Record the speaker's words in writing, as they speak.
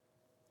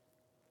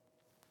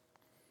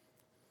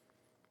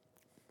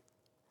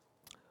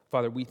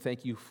Father, we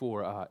thank you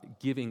for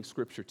giving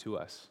Scripture to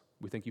us.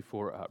 We thank you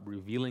for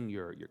revealing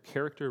your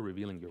character,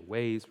 revealing your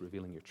ways,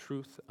 revealing your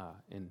truth,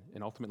 and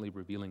ultimately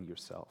revealing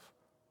yourself.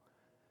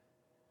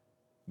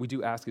 We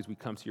do ask as we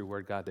come to your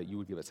word, God, that you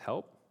would give us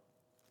help.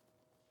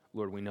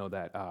 Lord, we know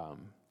that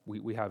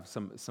we have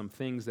some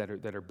things that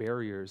are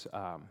barriers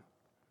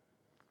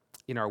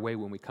in our way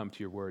when we come to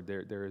your word.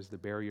 There is the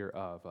barrier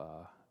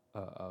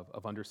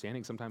of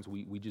understanding. Sometimes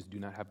we just do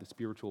not have the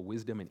spiritual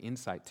wisdom and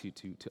insight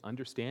to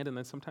understand, and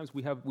then sometimes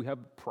we have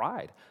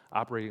pride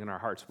operating in our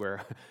hearts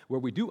where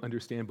we do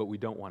understand but we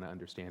don't want to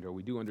understand, or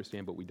we do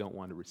understand but we don't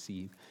want to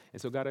receive.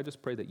 And so God, I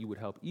just pray that you would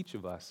help each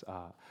of us,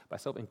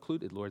 myself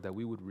included, Lord, that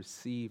we would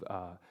receive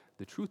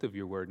the truth of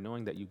your word,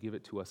 knowing that you give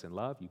it to us in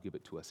love, you give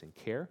it to us in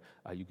care,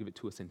 you give it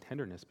to us in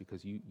tenderness,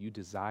 because you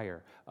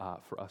desire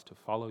for us to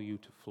follow you,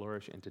 to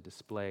flourish, and to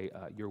display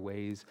your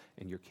ways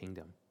and your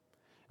kingdom.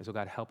 And so,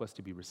 God, help us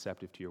to be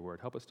receptive to your word.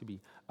 Help us to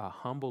be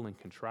humble and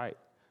contrite.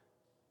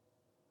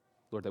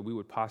 Lord, that we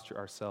would posture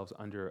ourselves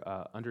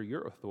under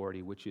your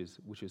authority, which is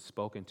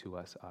spoken to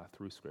us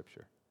through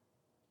Scripture.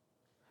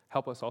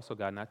 Help us also,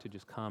 God, not to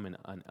just come and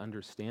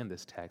understand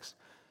this text,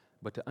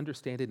 but to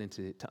understand it and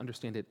to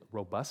understand it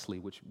robustly,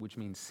 which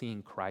means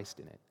seeing Christ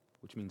in it,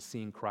 which means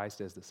seeing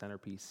Christ as the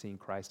centerpiece, seeing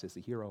Christ as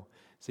the hero,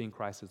 seeing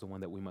Christ as the one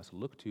that we must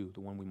look to,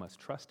 the one we must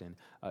trust in,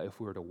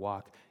 if we were to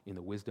walk in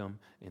the wisdom,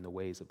 in the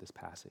ways of this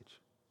passage.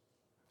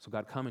 So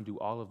God, come and do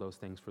all of those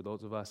things for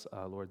those of us,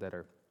 Lord, that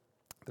are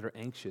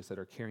anxious, that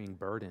are carrying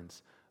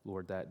burdens,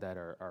 Lord, that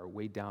are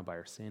weighed down by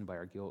our sin, by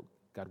our guilt.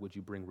 God, would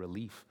you bring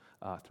relief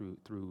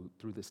through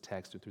this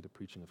text or through the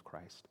preaching of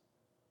Christ?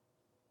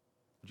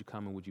 Would you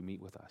come and would you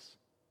meet with us?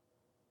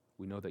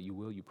 We know that you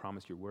will. You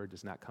promise your word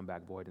does not come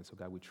back void. And so,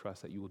 God, we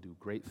trust that you will do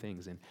great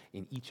things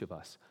in each of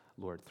us,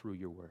 Lord, through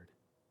your word.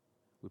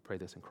 We pray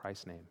this in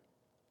Christ's name.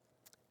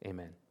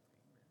 Amen.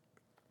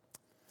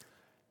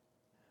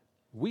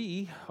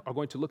 We are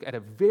going to look at a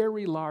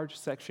very large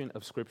section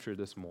of Scripture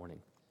this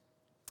morning.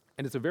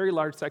 And it's a very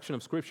large section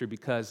of Scripture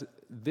because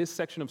this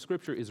section of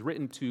Scripture is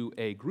written to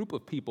a group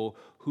of people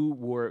who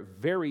were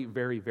very,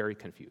 very, very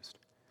confused.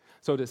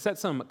 So to set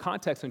some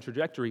context and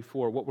trajectory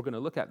for what we're going to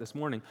look at this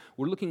morning,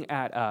 we're looking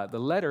at the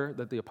letter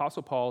that the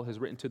Apostle Paul has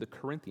written to the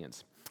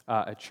Corinthians,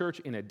 a church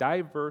in a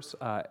diverse,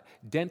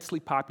 densely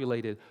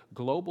populated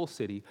global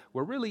city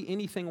where really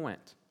anything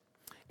went.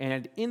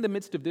 And in the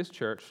midst of this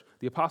church,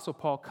 the Apostle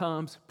Paul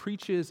comes,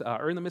 preaches,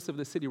 or in the midst of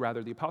the city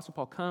rather, the Apostle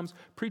Paul comes,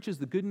 preaches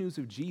the good news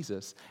of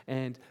Jesus,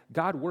 and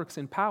God works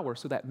in power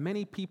so that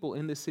many people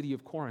in the city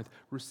of Corinth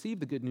receive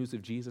the good news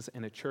of Jesus,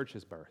 and a church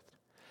is birthed.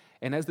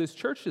 And as this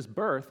church is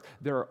birthed,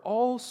 there are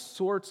all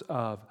sorts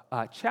of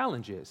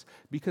challenges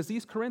because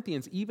these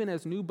Corinthians, even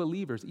as new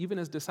believers, even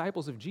as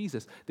disciples of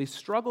Jesus, they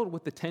struggled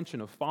with the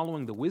tension of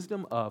following the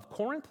wisdom of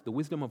Corinth, the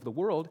wisdom of the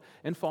world,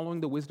 and following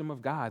the wisdom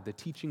of God, the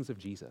teachings of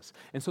Jesus.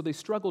 And so they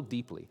struggled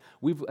deeply.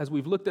 As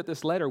we've looked at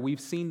this letter,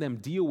 we've seen them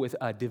deal with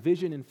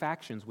division and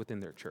factions within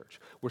their church,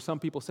 where some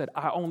people said,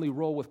 I only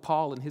roll with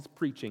Paul and his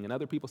preaching, and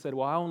other people said,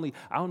 well,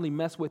 I only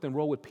mess with and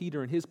roll with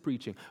Peter and his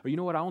preaching, or you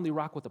know what, I only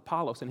rock with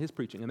Apollos and his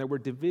preaching. And there were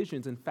divisions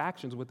and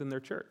factions within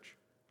their church.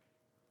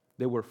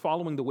 They were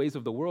following the ways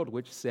of the world,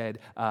 which said,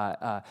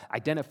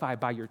 identify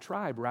by your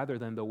tribe rather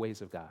than the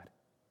ways of God.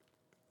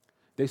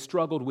 They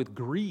struggled with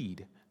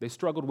greed. They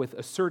struggled with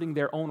asserting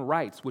their own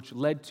rights, which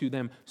led to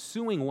them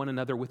suing one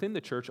another within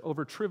the church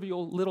over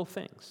trivial little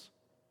things.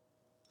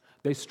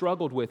 They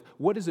struggled with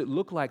what does it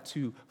look like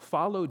to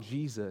follow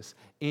Jesus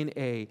in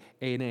a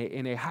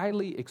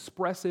highly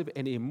expressive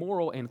and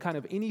immoral and kind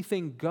of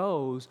anything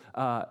goes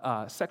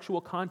sexual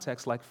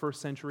context like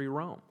first century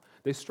Rome.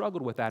 They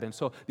struggled with that, and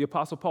so the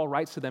Apostle Paul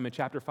writes to them in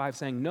chapter 5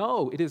 saying,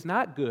 no, it is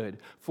not good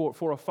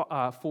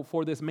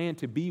for this man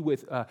to be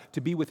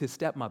with his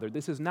stepmother.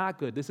 This is not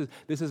good. This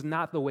is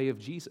not the way of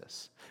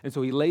Jesus. And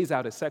so he lays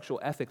out a sexual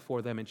ethic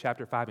for them in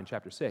chapter 5 and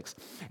chapter 6.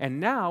 And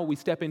now we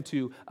step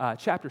into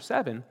chapter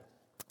 7.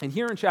 And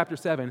here in chapter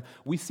 7,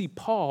 we see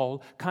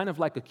Paul, kind of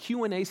like a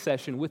Q&A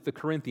session with the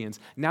Corinthians,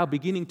 now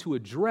beginning to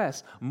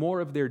address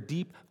more of their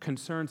deep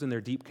concerns and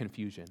their deep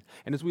confusion.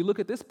 And as we look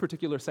at this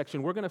particular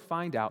section, we're going to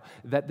find out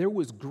that there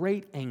was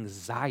great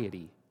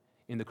anxiety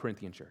in the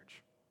Corinthian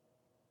church.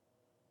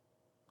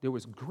 There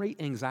was great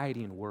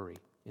anxiety and worry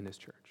in this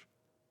church.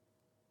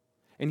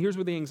 And here's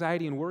where the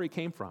anxiety and worry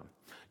came from.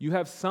 You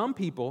have some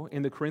people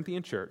in the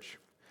Corinthian church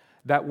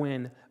that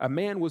when a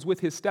man was with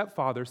his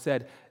stepfather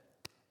said,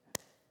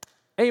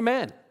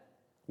 amen.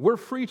 We're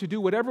free to do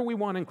whatever we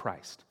want in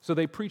Christ. So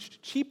they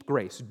preached cheap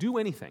grace, do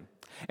anything.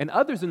 And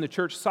others in the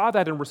church saw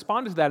that and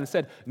responded to that and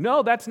said,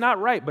 no, that's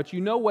not right, but you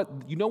know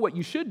what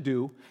you should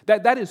do?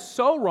 That is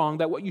so wrong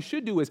that what you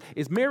should do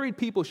is married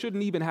people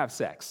shouldn't even have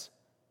sex.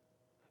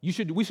 We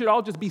should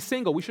all just be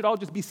single. We should all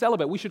just be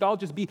celibate. We should all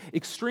just be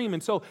extreme.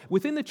 And so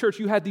within the church,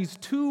 you had these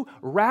two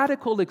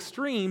radical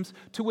extremes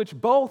to which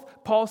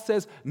both Paul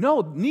says, no,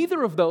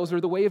 neither of those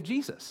are the way of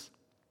Jesus.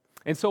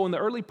 And so in the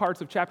early parts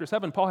of chapter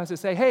 7, Paul has to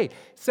say, hey,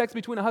 sex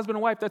between a husband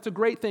and wife, that's a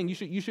great thing. You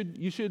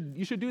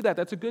should do that.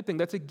 That's a good thing.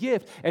 That's a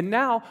gift. And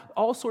now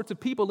all sorts of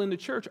people in the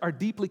church are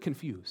deeply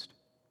confused.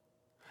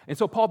 And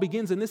so Paul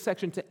begins in this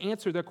section to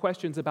answer their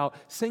questions about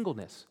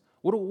singleness.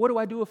 What do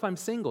I do if I'm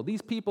single?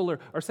 These people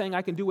are saying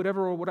I can do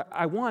whatever or what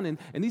I want,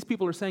 and these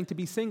people are saying to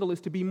be single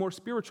is to be more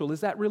spiritual.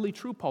 Is that really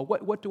true, Paul?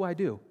 What do I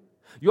do?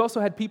 You also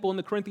had people in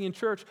the Corinthian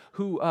church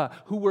who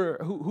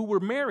were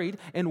married,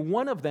 and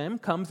one of them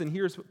comes and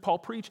hears Paul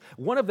preach.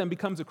 One of them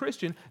becomes a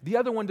Christian. The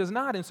other one does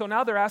not. And so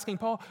now they're asking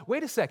Paul,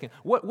 wait a second,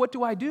 what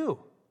do I do?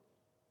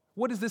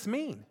 What does this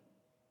mean?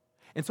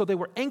 And so they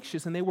were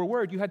anxious and they were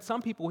worried. You had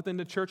some people within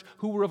the church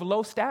who were of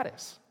low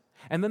status.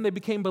 And then they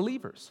became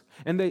believers.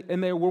 And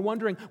they were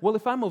wondering, well,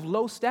 if I'm of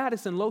low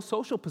status and low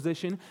social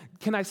position,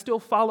 can I still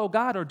follow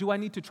God? Or do I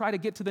need to try to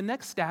get to the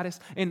next status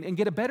and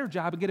get a better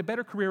job and get a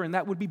better career? And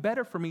that would be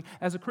better for me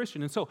as a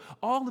Christian. And so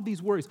all of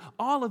these worries,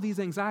 all of these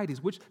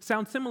anxieties, which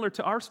sound similar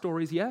to our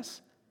stories,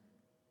 yes?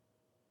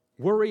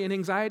 Worry and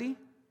anxiety.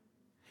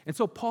 And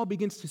so Paul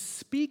begins to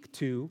speak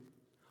to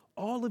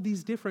all of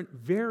these different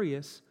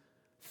various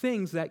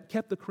things that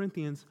kept the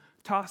Corinthians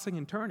tossing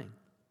and turning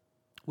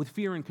with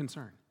fear and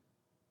concern,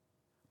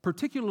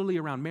 particularly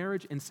around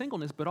marriage and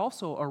singleness, but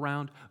also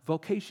around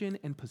vocation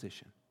and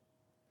position.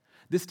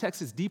 This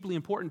text is deeply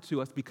important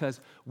to us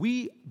because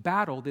we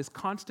battle this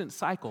constant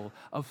cycle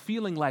of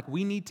feeling like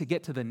we need to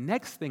get to the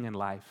next thing in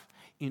life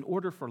in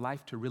order for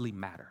life to really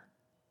matter.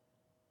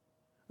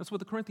 That's what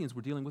the Corinthians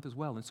were dealing with as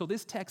well. And so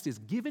this text is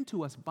given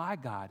to us by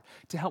God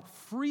to help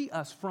free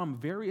us from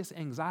various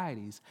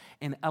anxieties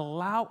and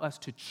allow us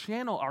to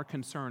channel our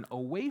concern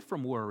away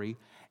from worry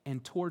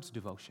and towards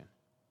devotion.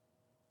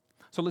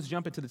 So let's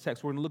jump into the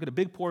text. We're going to look at a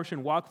big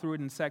portion, walk through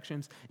it in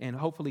sections, and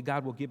hopefully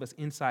God will give us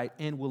insight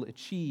and will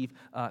achieve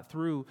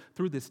through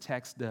this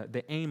text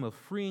the aim of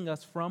freeing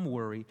us from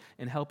worry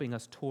and helping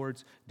us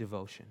towards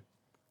devotion.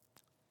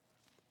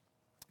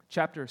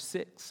 Chapter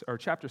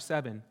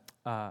 7,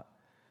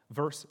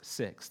 verse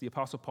 6, the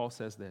Apostle Paul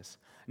says this,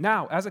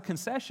 "Now, as a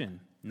concession,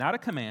 not a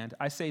command,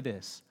 I say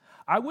this,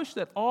 I wish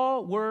that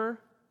all were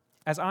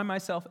as I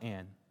myself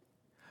am,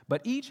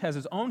 but each has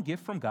his own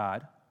gift from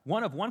God,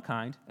 one of one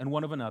kind and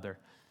one of another."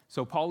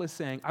 So Paul is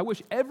saying, I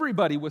wish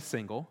everybody was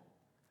single,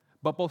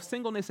 but both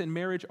singleness and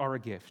marriage are a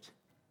gift.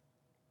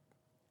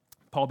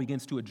 Paul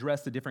begins to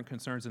address the different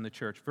concerns in the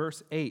church.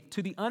 Verse 8,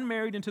 "To the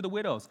unmarried and to the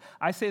widows,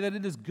 I say that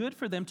it is good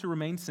for them to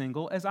remain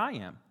single as I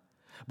am.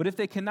 But if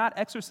they cannot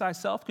exercise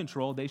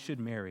self-control, they should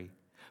marry.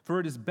 For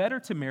it is better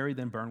to marry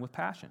than burn with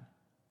passion.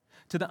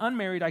 To the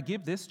unmarried, I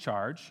give this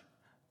charge,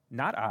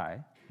 not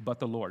I, but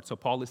the Lord." So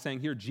Paul is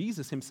saying here,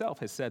 Jesus himself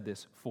has said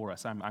this for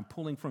us. I'm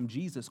pulling from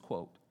Jesus'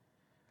 quote.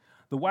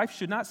 "The wife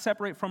should not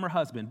separate from her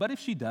husband, but if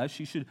she does,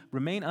 she should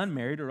remain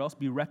unmarried or else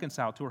be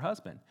reconciled to her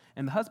husband.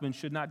 And the husband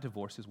should not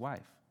divorce his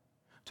wife.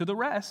 To the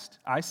rest,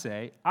 I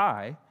say,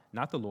 I,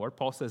 not the Lord."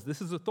 Paul says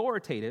this is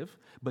authoritative,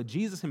 but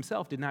Jesus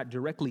himself did not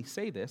directly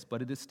say this,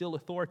 but it is still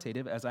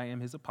authoritative as I am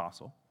his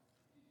apostle.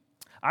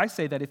 "I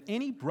say that if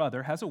any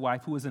brother has a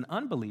wife who is an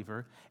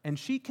unbeliever and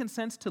she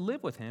consents to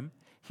live with him,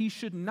 he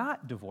should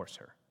not divorce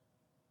her.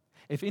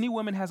 If any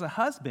woman has a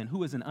husband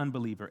who is an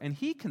unbeliever and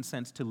he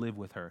consents to live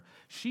with her,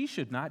 she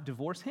should not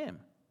divorce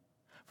him.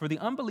 For the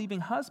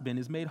unbelieving husband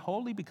is made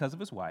holy because of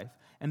his wife,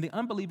 and the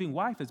unbelieving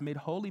wife is made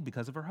holy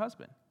because of her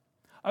husband.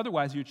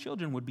 Otherwise, your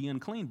children would be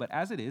unclean, but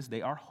as it is,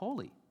 they are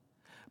holy.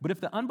 But if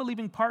the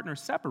unbelieving partner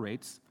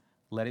separates,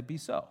 let it be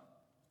so.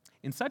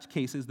 In such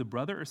cases, the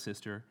brother or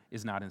sister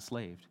is not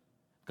enslaved.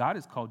 God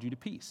has called you to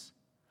peace.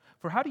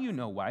 For how do you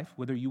know, wife,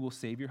 whether you will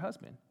save your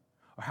husband?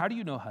 Or how do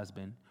you know,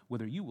 husband,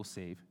 whether you will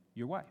save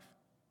your wife?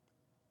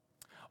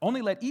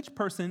 Only let each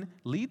person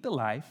lead the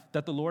life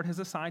that the Lord has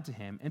assigned to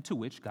him and to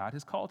which God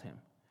has called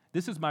him.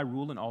 This is my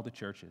rule in all the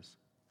churches.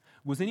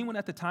 Was anyone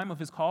at the time of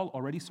his call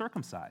already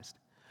circumcised?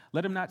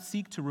 Let him not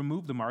seek to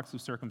remove the marks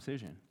of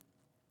circumcision.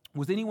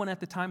 Was anyone at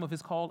the time of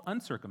his call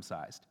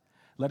uncircumcised?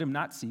 Let him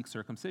not seek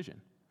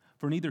circumcision.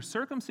 For neither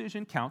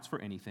circumcision counts for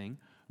anything,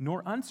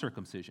 nor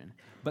uncircumcision,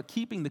 but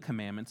keeping the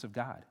commandments of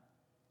God.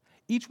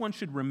 Each one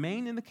should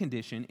remain in the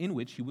condition in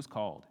which he was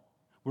called.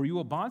 Were you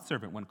a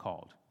bondservant when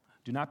called?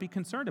 Do not be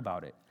concerned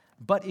about it.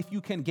 But if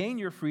you can gain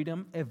your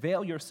freedom,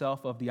 avail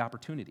yourself of the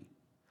opportunity.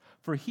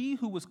 For he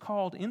who was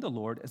called in the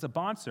Lord as a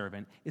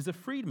bondservant is a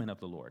freedman of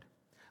the Lord.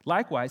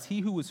 Likewise,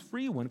 he who was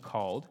free when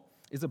called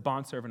is a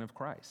bondservant of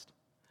Christ.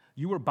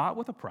 You were bought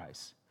with a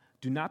price.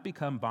 Do not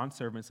become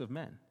bondservants of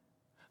men.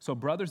 So,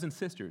 brothers and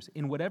sisters,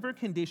 in whatever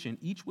condition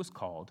each was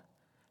called,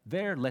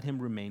 there let him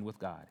remain with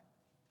God.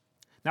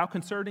 Now,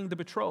 concerning the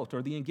betrothed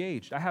or the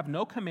engaged, I have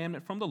no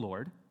commandment from the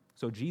Lord.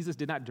 So Jesus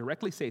did not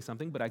directly say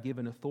something, but I give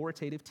an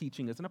authoritative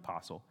teaching as an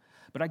apostle.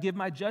 But I give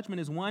my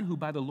judgment as one who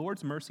by the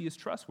Lord's mercy is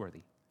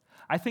trustworthy.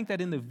 I think that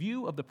in the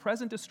view of the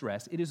present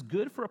distress, it is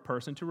good for a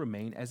person to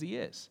remain as he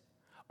is.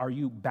 Are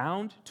you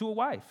bound to a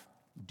wife?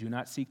 Do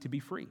not seek to be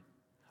free.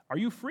 Are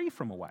you free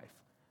from a wife?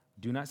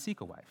 Do not seek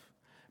a wife.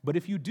 But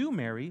if you do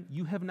marry,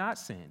 you have not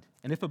sinned.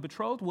 And if a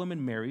betrothed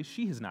woman marries,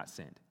 she has not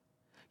sinned.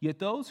 Yet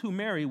those who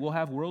marry will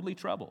have worldly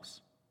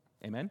troubles.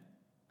 Amen?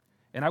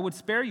 And I would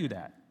spare you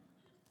that.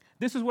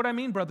 This is what I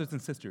mean, brothers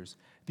and sisters.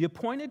 The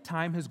appointed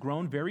time has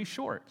grown very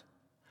short.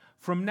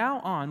 From now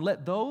on,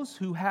 let those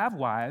who have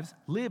wives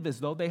live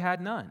as though they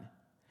had none,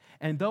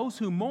 and those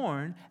who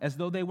mourn as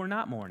though they were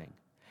not mourning,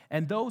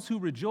 and those who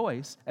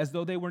rejoice as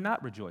though they were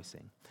not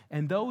rejoicing,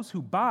 and those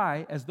who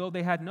buy as though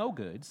they had no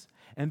goods,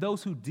 and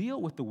those who deal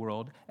with the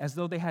world as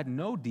though they had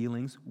no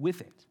dealings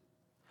with it.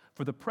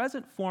 For the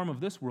present form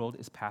of this world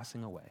is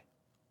passing away.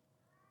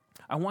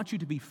 I want you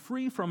to be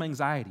free from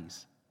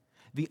anxieties.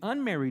 The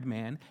unmarried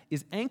man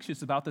is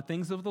anxious about the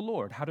things of the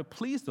Lord, how to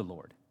please the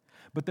Lord.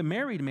 But the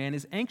married man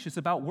is anxious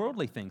about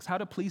worldly things, how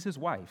to please his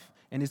wife,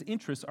 and his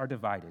interests are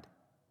divided.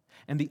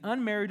 And the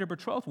unmarried or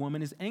betrothed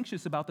woman is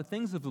anxious about the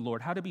things of the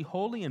Lord, how to be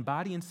holy in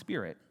body and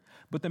spirit.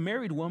 But the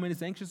married woman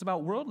is anxious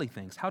about worldly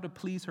things, how to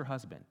please her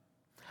husband.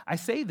 I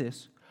say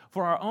this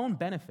for our own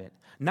benefit,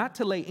 not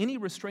to lay any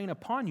restraint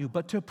upon you,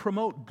 but to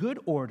promote good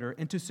order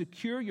and to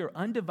secure your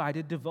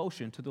undivided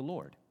devotion to the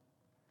Lord.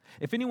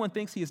 If anyone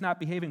thinks he is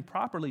not behaving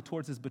properly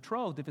towards his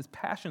betrothed, if his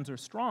passions are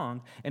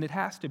strong, and it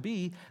has to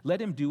be,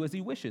 let him do as he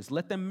wishes.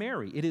 Let them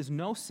marry. It is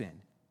no sin.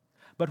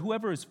 But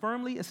whoever is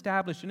firmly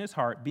established in his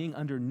heart, being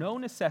under no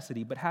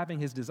necessity, but having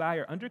his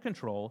desire under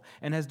control,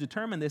 and has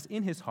determined this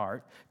in his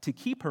heart, to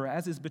keep her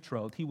as his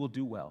betrothed, he will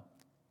do well.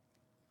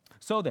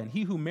 So then,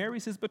 he who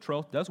marries his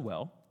betrothed does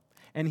well,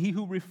 and he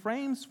who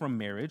refrains from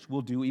marriage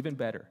will do even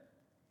better.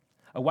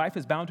 A wife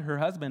is bound to her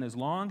husband as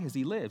long as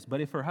he lives,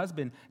 but if her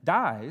husband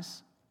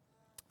dies,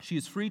 she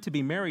is free to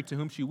be married to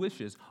whom she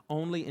wishes,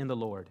 only in the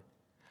Lord.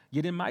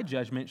 Yet in my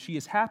judgment, she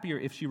is happier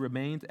if she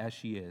remains as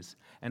she is.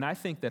 And I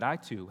think that I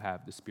too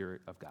have the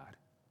Spirit of God.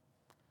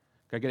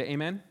 Can I get an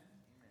amen?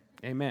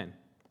 Amen.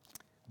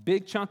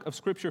 Big chunk of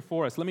scripture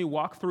for us. Let me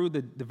walk through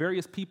the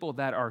various people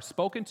that are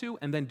spoken to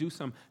and then do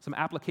some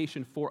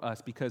application for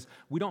us, because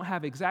we don't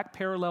have exact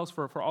parallels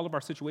for all of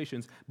our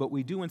situations, but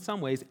we do in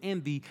some ways.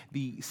 And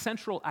the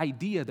central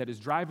idea that is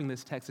driving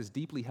this text is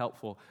deeply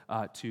helpful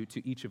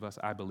to each of us,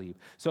 I believe.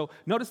 So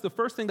notice the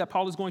first thing that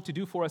Paul is going to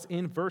do for us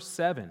in verse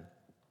 7.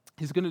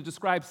 He's going to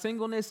describe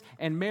singleness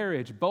and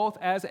marriage both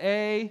as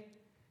a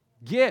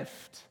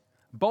gift.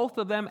 Both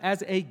of them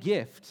as a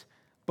gift.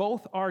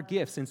 Both are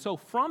gifts. And so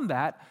from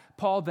that,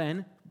 Paul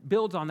then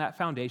builds on that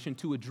foundation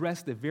to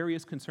address the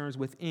various concerns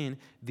within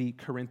the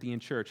Corinthian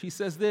church. He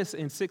says this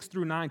in 6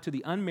 through 9 to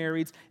the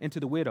unmarrieds and to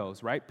the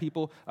widows, right?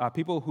 People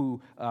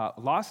who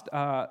lost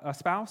a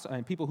spouse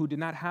and people who did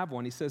not have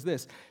one. He says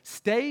this,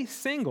 stay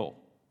single.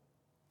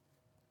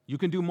 You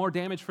can do more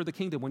damage for the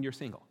kingdom when you're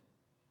single.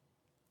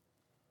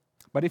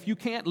 But if you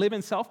can't live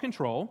in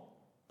self-control,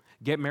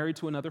 get married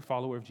to another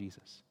follower of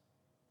Jesus.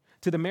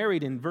 To the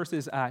married in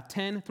verses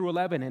 10 through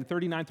 11 and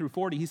 39 through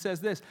 40, he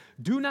says this,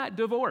 do not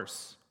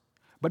divorce.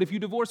 But if you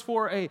divorce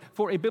for a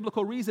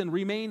biblical reason,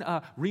 remain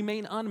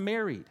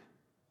unmarried.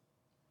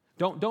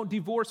 Don't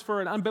divorce for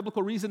an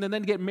unbiblical reason and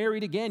then get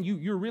married again.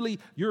 You're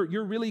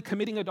really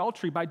committing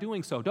adultery by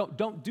doing so.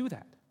 Don't do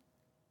that.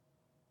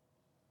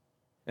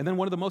 And then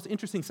one of the most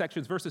interesting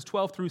sections, verses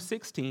 12 through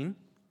 16,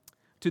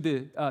 to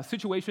the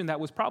situation that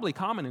was probably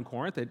common in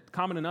Corinth,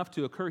 common enough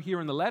to occur here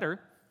in the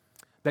letter,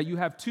 that you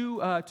have two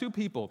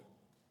people,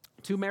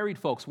 two married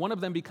folks. One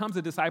of them becomes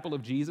a disciple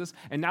of Jesus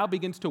and now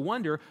begins to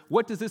wonder,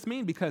 what does this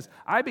mean? Because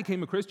I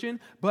became a Christian,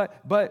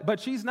 but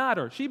she's not,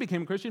 or she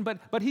became a Christian,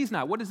 but he's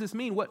not. What does this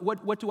mean?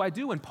 What do I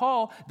do? And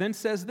Paul then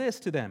says this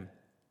to them.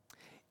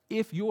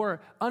 If your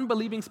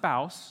unbelieving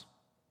spouse,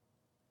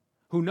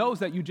 who knows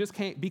that you just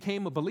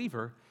became a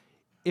believer,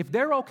 if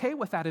they're okay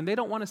with that and they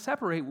don't want to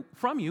separate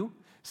from you,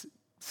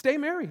 stay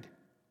married.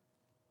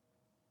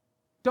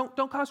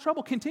 Don't cause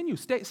trouble. Continue.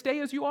 Stay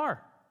as you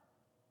are.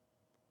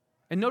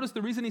 And notice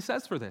the reason he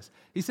says for this.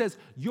 He says,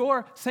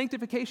 your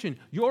sanctification,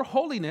 your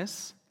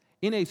holiness,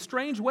 in a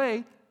strange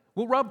way,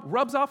 will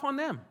rubs off on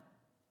them.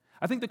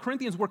 I think the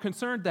Corinthians were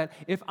concerned that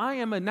if I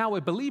am now a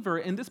believer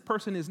and this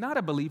person is not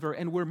a believer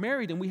and we're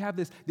married and we have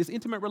this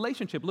intimate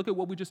relationship, look at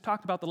what we just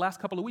talked about the last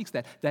couple of weeks,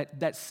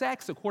 that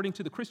sex, according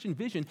to the Christian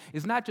vision,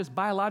 is not just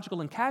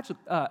biological and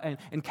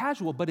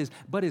casual,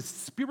 but is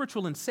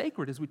spiritual and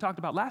sacred, as we talked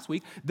about last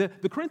week. The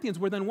Corinthians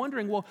were then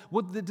wondering, well,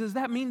 does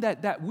that mean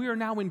that we are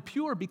now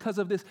impure because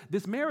of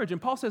this marriage?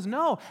 And Paul says,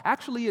 no,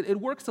 actually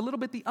it works a little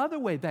bit the other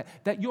way,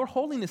 that your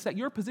holiness, that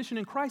your position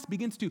in Christ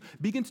begins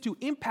to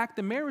impact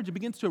the marriage, it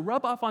begins to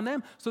rub off on them,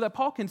 so that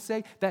Paul can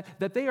say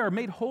that they are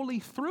made holy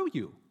through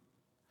you.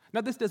 Now,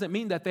 this doesn't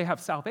mean that they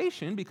have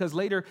salvation, because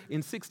later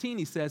in 16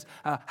 he says,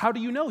 how do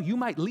you know? You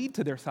might lead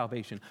to their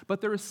salvation. But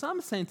there is some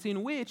sense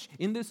in which,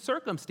 in this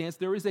circumstance,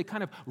 there is a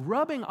kind of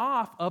rubbing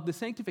off of the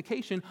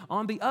sanctification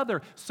on the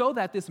other, so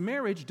that this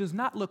marriage does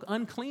not look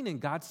unclean in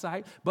God's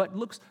sight, but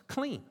looks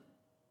clean.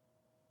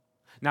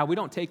 Now, we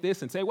don't take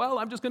this and say, well,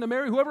 I'm just going to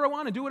marry whoever I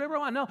want and do whatever I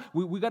want. No,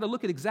 we got to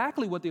look at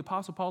exactly what the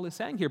Apostle Paul is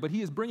saying here, but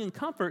he is bringing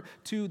comfort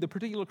to the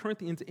particular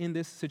Corinthians in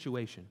this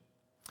situation.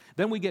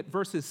 Then we get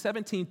verses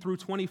 17 through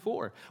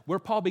 24, where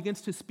Paul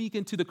begins to speak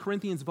into the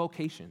Corinthians'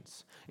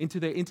 vocations, into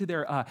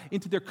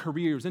their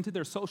careers, into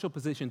their social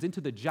positions,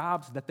 into the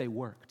jobs that they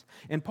worked.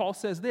 And Paul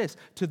says this,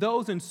 to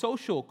those in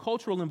social,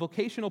 cultural, and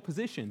vocational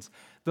positions,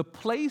 the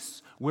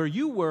place where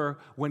you were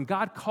when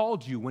God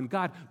called you, when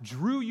God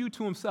drew you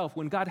to himself,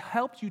 when God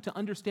helped you to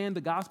understand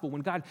the gospel,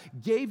 when God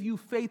gave you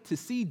faith to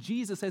see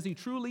Jesus as he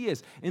truly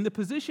is, in the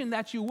position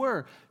that you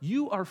were,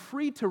 you are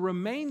free to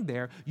remain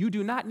there. You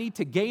do not need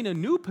to gain a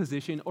new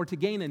position or to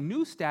gain a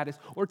new status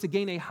or to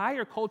gain a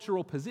higher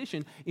cultural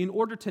position in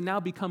order to now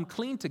become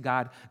clean to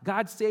God.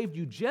 God saved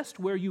you just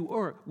where you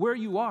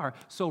are,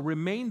 so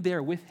remain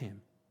there with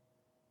him.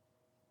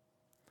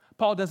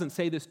 Paul doesn't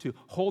say this to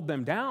hold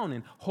them down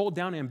and hold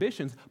down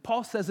ambitions.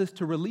 Paul says this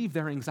to relieve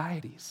their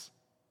anxieties.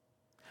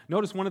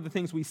 Notice one of the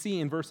things we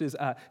see in verses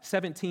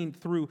 17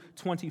 through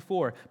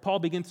 24. Paul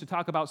begins to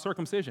talk about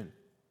circumcision,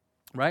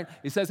 right?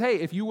 He says, hey,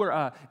 if you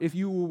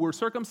were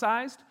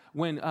circumcised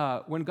when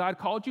God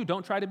called you,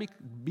 don't try to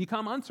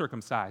become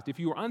uncircumcised. If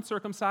you were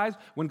uncircumcised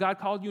when God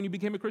called you and you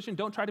became a Christian,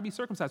 don't try to be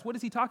circumcised. What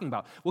is he talking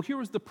about? Well, here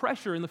was the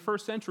pressure in the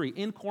first century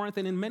in Corinth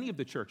and in many of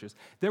the churches.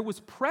 There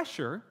was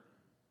pressure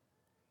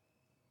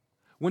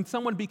when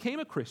someone became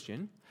a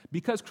Christian,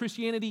 because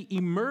Christianity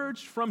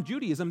emerged from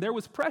Judaism, there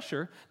was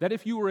pressure that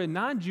if you were a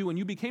non-Jew and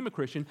you became a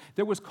Christian,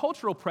 there was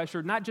cultural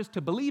pressure not just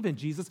to believe in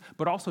Jesus,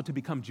 but also to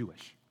become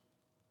Jewish.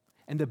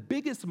 And the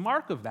biggest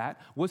mark of that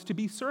was to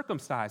be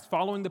circumcised,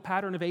 following the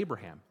pattern of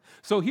Abraham.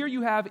 So here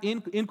you have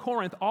in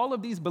Corinth all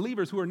of these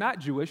believers who are not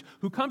Jewish,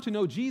 who come to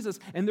know Jesus,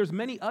 and there's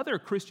many other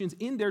Christians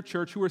in their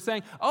church who are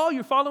saying, oh,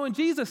 you're following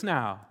Jesus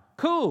now.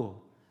 Cool.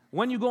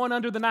 When are you going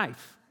under the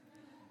knife?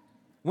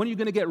 When are you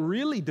going to get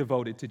really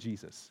devoted to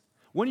Jesus?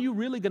 When are you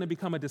really going to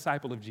become a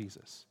disciple of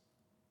Jesus?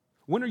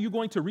 When are you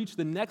going to reach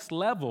the next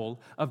level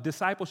of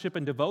discipleship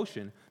and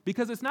devotion?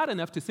 Because it's not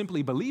enough to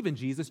simply believe in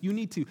Jesus. You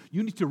need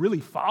to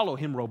really follow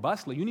him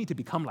robustly. You need to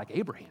become like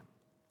Abraham.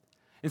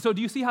 And so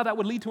do you see how that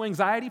would lead to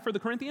anxiety for the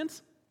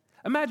Corinthians?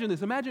 Imagine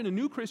this. Imagine a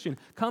new Christian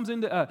comes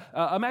into,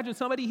 imagine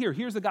somebody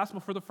hears the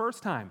gospel for the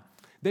first time.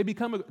 They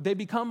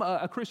become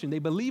a Christian. They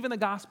believe in the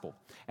gospel.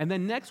 And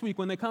then next week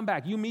when they come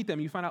back, you meet them,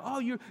 you find out, oh,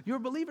 you're a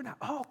believer now.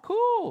 Oh,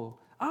 cool.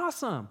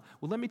 Awesome.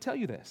 Well, let me tell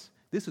you this.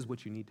 This is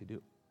what you need to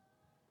do.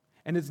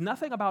 And it's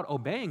nothing about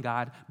obeying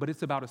God, but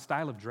it's about a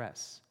style of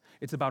dress.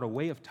 It's about a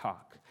way of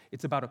talk.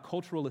 It's about a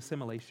cultural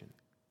assimilation,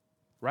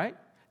 right?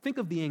 Think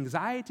of the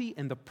anxiety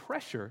and the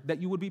pressure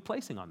that you would be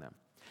placing on them.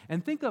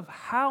 And think of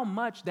how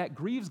much that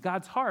grieves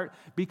God's heart,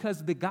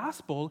 because the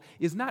gospel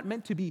is not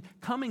meant to be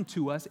coming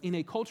to us in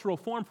a cultural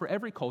form for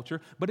every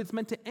culture, but it's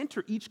meant to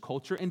enter each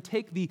culture and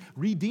take the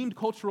redeemed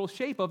cultural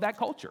shape of that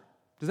culture.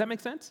 Does that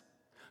make sense?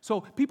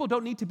 So people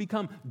don't need to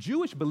become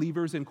Jewish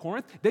believers in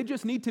Corinth. They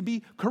just need to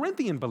be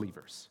Corinthian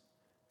believers,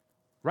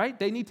 right?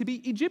 They need to be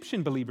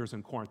Egyptian believers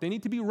in Corinth. They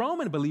need to be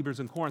Roman believers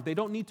in Corinth. They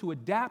don't need to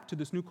adapt to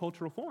this new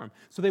cultural form.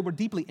 So they were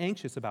deeply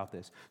anxious about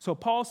this. So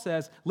Paul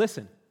says,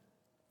 listen,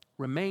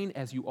 remain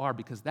as you are,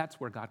 because that's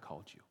where God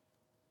called you.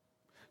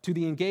 To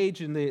the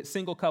engaged and the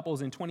single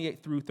couples in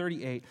 28 through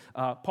 38,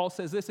 Paul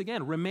says this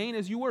again, remain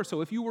as you were.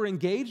 So if you were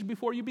engaged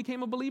before you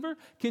became a believer,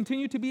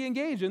 continue to be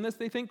engaged. Unless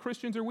they think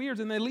Christians are weird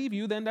and they leave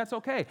you, then that's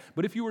okay.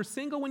 But if you were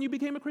single when you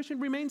became a Christian,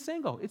 remain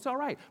single. It's all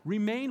right.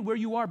 Remain where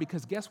you are,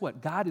 because guess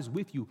what? God is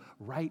with you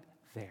right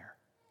there.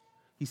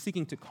 He's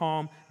seeking to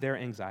calm their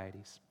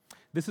anxieties.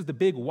 This is the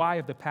big why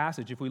of the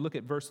passage. If we look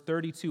at verse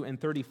 32 and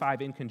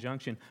 35 in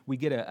conjunction, we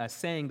get a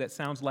saying that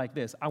sounds like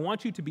this. I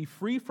want you to be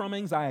free from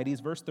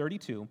anxieties, verse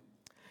 32.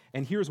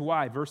 And here's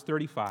why, verse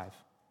 35.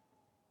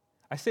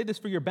 I say this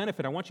for your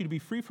benefit. I want you to be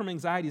free from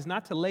anxieties,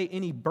 not to lay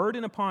any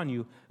burden upon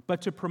you,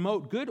 but to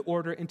promote good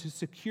order and to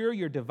secure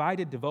your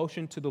divided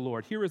devotion to the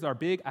Lord. Here is our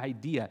big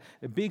idea,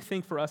 a big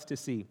thing for us to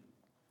see.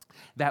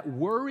 That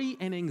worry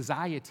and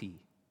anxiety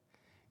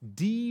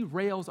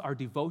derails our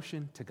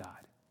devotion to God.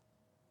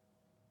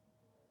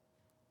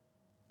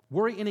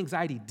 Worry and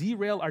anxiety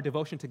derail our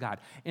devotion to God.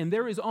 And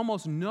there is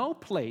almost no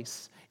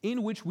place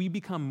in which we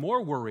become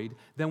more worried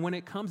than when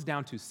it comes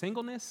down to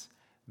singleness,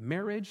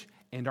 marriage,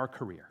 and our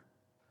career.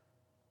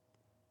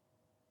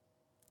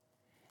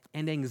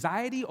 And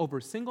anxiety over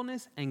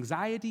singleness,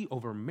 anxiety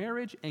over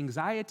marriage,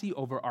 anxiety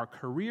over our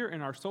career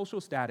and our social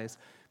status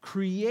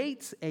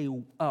creates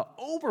an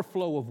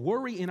overflow of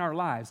worry in our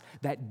lives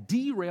that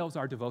derails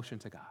our devotion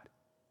to God.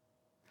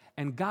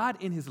 And God,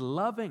 in his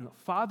loving,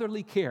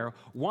 fatherly care,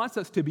 wants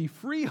us to be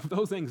free of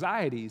those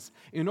anxieties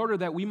in order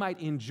that we might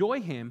enjoy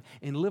him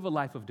and live a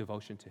life of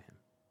devotion to him.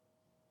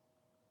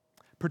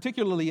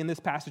 Particularly in this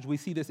passage, we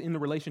see this in the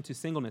relation to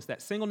singleness,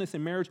 that singleness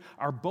and marriage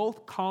are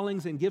both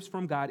callings and gifts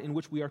from God in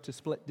which we are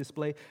to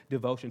display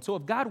devotion. So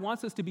if God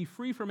wants us to be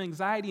free from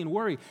anxiety and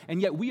worry, and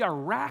yet we are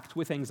racked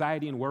with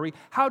anxiety and worry,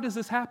 how does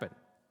this happen?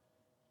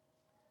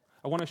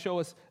 I want to show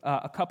us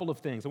a couple of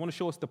things. I want to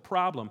show us the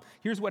problem.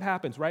 Here's what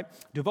happens, right?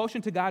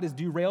 Devotion to God is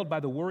derailed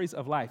by the worries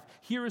of life.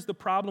 Here is the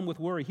problem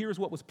with worry. Here's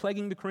what was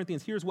plaguing the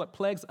Corinthians. Here's what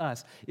plagues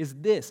us, is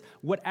this.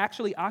 What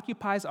actually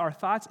occupies our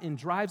thoughts and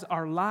drives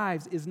our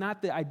lives is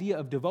not the idea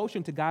of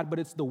devotion to God, but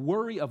it's the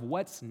worry of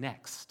what's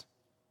next.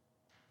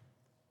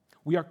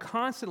 We are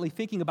constantly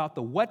thinking about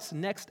the what's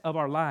next of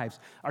our lives.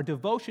 Our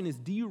devotion is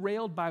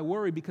derailed by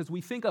worry because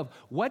we think of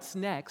what's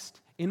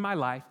next in my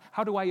life,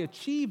 how do I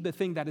achieve the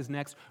thing that is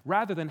next,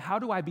 rather than how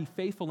do I be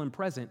faithful and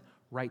present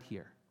right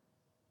here.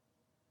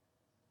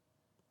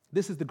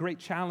 This is the great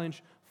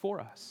challenge for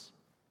us.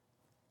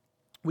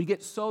 We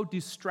get so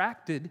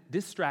distracted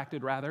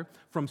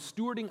from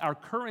stewarding our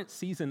current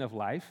season of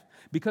life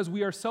because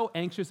we are so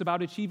anxious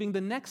about achieving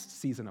the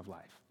next season of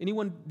life.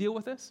 Anyone deal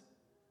with this?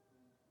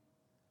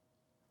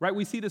 Right?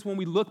 We see this when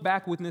we look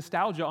back with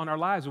nostalgia on our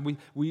lives, when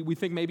we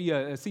think maybe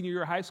a senior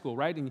year of high school,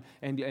 right?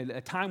 And a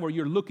time where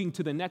you're looking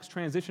to the next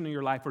transition in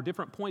your life or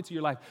different points of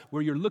your life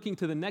where you're looking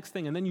to the next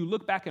thing. And then you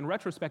look back in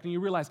retrospect and you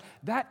realize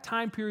that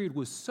time period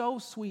was so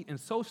sweet and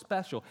so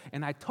special.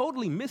 And I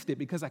totally missed it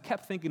because I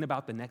kept thinking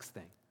about the next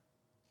thing.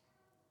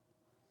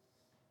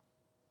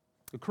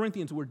 The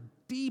Corinthians were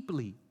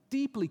deeply,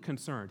 deeply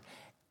concerned.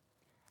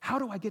 How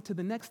do I get to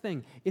the next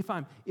thing? If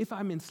I'm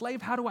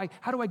enslaved, how do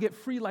I get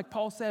free, like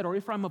Paul said? Or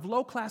if I'm of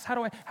low class, how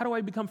do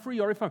I become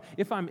free? Or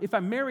if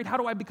I'm married, how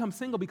do I become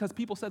single because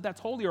people said that's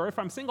holy? Or if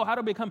I'm single, how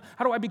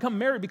do I become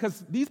married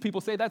because these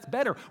people say that's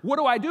better? What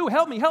do I do?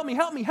 Help me, help me,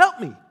 help me, help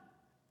me.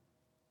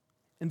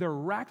 And they're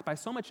racked by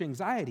so much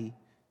anxiety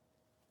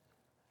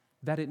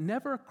that it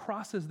never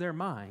crosses their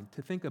mind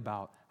to think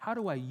about, how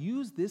do I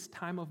use this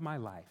time of my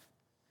life,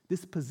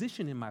 this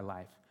position in my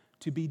life,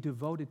 to be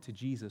devoted to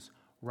Jesus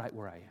right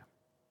where I am?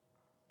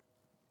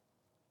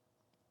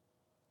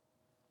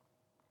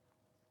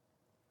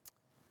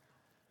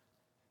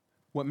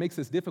 What makes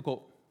this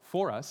difficult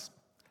for us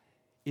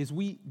is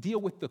we deal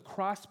with the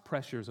cross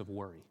pressures of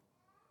worry.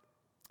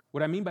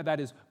 What I mean by that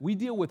is we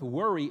deal with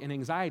worry and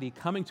anxiety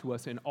coming to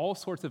us in all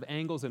sorts of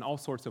angles and all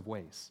sorts of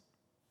ways.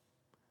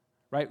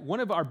 Right? One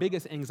of our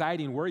biggest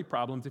anxiety and worry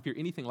problems, if you're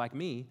anything like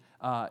me,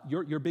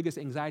 your biggest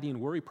anxiety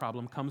and worry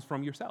problem comes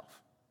from yourself.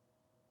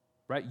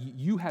 Right?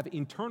 You have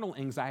internal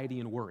anxiety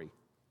and worry.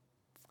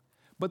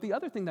 But the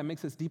other thing that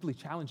makes us deeply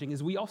challenging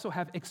is we also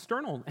have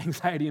external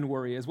anxiety and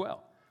worry as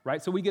well. Right?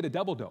 So we get a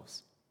double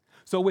dose.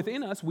 So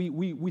within us,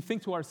 we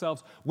think to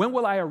ourselves, when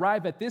will I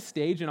arrive at this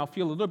stage and I'll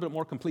feel a little bit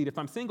more complete? If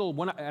I'm single,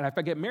 and if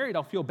I get married,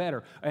 I'll feel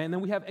better. And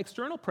then we have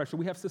external pressure.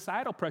 We have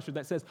societal pressure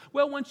that says,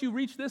 well, once you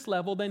reach this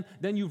level,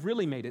 then you've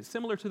really made it.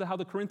 Similar to how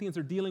the Corinthians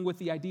are dealing with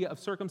the idea of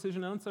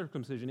circumcision and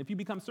uncircumcision. If you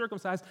become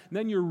circumcised,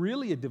 then you're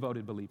really a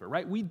devoted believer,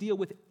 right? We deal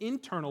with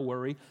internal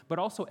worry, but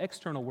also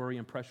external worry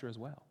and pressure as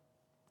well.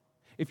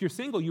 If you're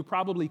single, you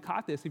probably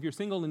caught this. If you're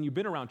single and you've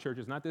been around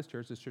churches, not this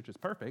church is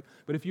perfect,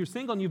 but if you're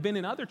single and you've been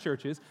in other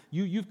churches,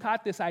 you've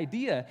caught this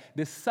idea,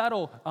 this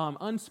subtle,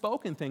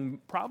 unspoken thing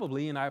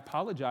probably, and I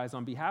apologize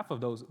on behalf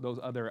of those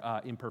other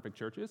imperfect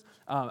churches.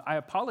 I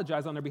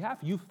apologize on their behalf.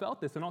 You felt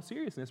this in all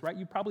seriousness, right?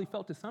 You probably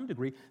felt to some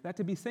degree that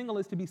to be single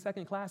is to be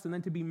second class, and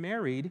then to be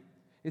married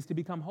is to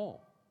become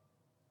whole.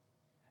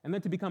 And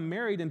then to become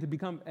married and to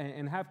become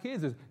and have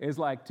kids is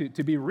like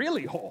to be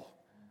really whole.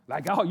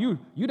 Like, oh,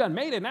 you done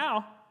made it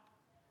now.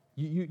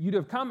 You'd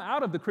have come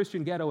out of the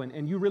Christian ghetto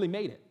and you really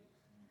made it.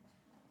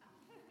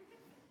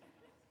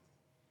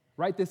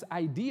 Right? This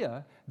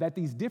idea that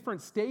these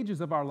different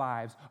stages of our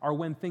lives are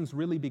when things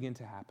really begin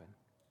to happen.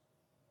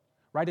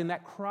 Right? And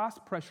that cross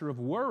pressure of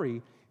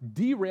worry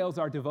derails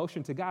our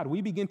devotion to God.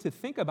 We begin to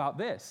think about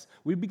this.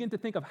 We begin to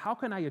think of how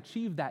can I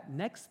achieve that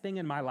next thing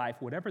in my life,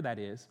 whatever that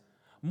is,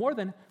 more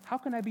than how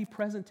can I be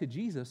present to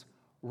Jesus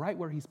right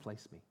where he's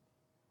placed me.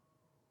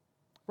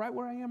 Right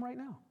where I am right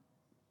now.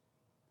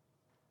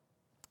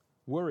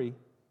 Worry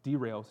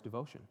derails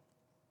devotion.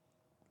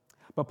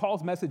 But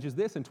Paul's message is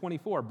this in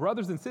 24.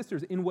 Brothers and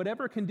sisters, in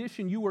whatever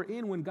condition you were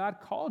in when God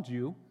called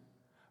you,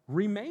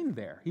 remain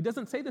there. He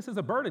doesn't say this as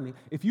a burden.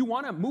 If you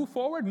want to move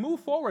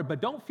forward, but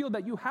don't feel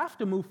that you have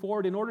to move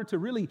forward in order to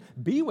really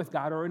be with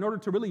God or in order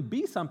to really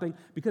be something,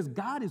 because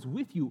God is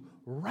with you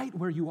right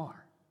where you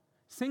are.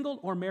 Single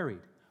or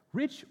married,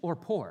 rich or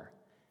poor,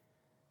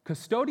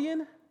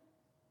 custodian,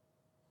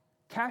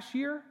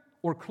 cashier,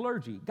 or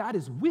clergy. God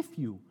is with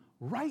you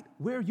right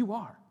where you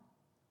are,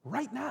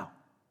 right now.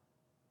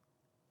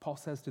 Paul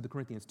says to the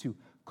Corinthians to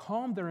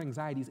calm their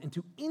anxieties and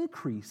to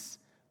increase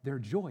their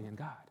joy in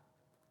God.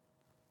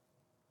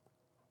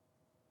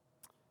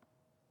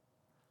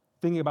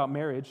 Thinking about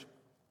marriage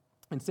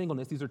and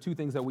singleness, these are two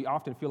things that we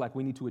often feel like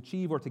we need to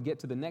achieve or to get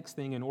to the next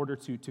thing in order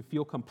to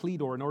feel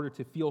complete or in order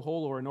to feel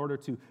whole or in order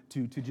to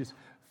just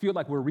feel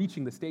like we're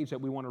reaching the stage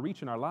that we want to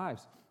reach in our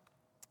lives.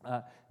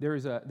 There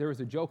is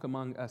a joke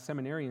among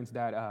seminarians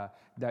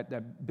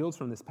that builds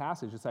from this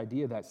passage, this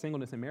idea that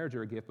singleness and marriage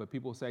are a gift, but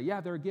people say,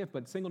 yeah, they're a gift,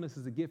 but singleness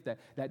is a gift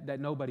that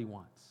nobody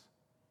wants.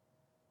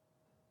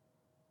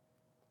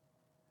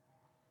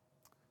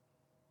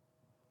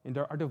 And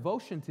our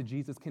devotion to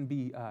Jesus can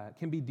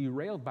be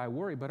derailed by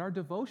worry, but our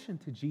devotion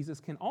to Jesus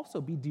can also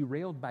be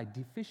derailed by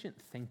deficient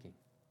thinking.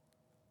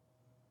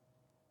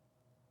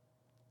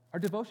 Our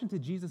devotion to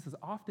Jesus is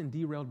often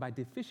derailed by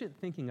deficient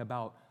thinking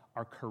about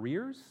our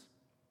careers,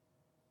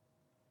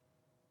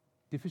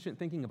 deficient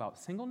thinking about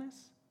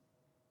singleness,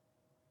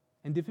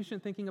 and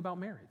deficient thinking about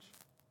marriage.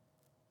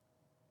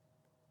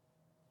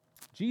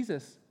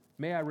 Jesus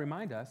may I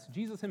remind us,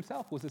 Jesus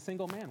himself was a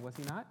single man, was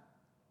he not?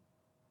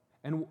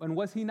 And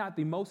was he not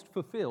the most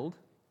fulfilled?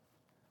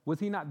 Was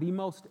he not the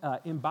most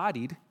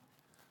embodied?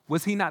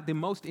 Was he not the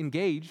most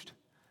engaged?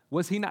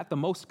 Was he not the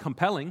most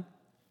compelling?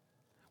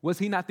 Was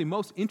he not the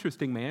most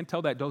interesting man?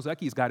 Tell that Dos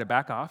Equis guy to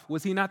back off.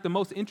 Was he not the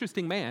most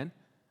interesting man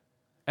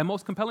and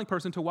most compelling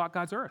person to walk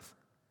God's earth?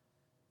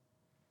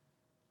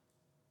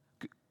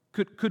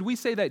 Could we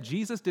say that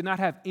Jesus did not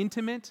have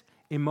intimate,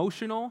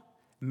 emotional,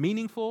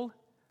 meaningful,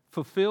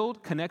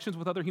 fulfilled connections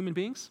with other human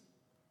beings?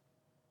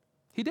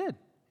 He did,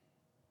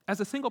 as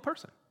a single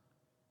person.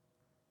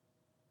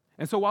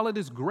 And so while it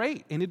is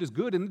great and it is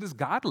good and it is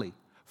godly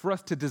for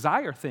us to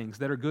desire things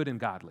that are good and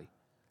godly,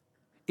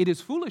 it is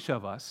foolish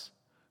of us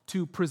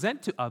to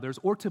present to others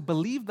or to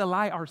believe the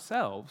lie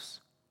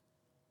ourselves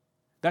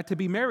that to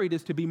be married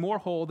is to be more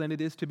whole than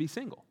it is to be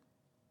single.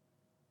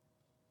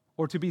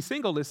 Or to be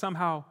single is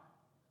somehow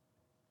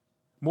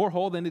more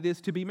whole than it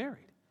is to be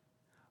married.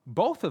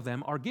 Both of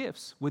them are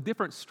gifts with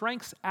different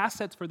strengths,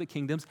 assets for the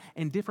kingdoms,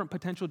 and different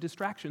potential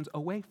distractions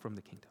away from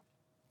the kingdom.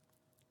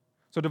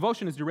 So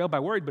devotion is derailed by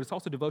worry, but it's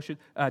also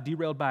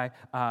derailed by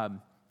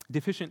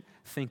deficient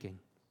thinking.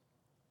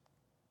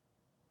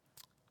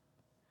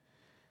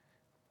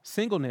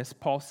 Singleness,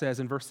 Paul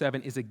says in verse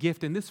 7, is a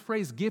gift. And this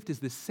phrase gift is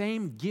the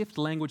same gift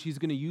language he's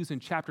going to use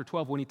in chapter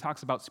 12 when he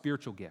talks about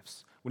spiritual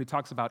gifts, when he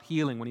talks about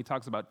healing, when he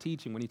talks about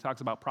teaching, when he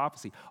talks about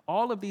prophecy.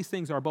 All of these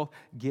things are both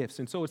gifts.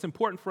 And so it's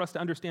important for us to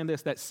understand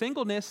this, that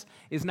singleness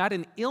is not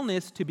an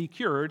illness to be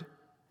cured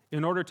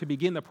in order to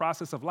begin the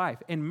process of life.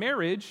 And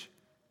marriage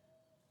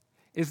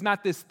is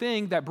not this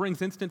thing that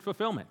brings instant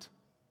fulfillment.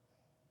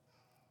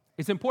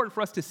 It's important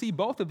for us to see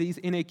both of these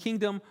in a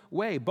kingdom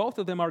way. Both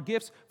of them are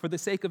gifts for the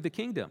sake of the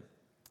kingdom.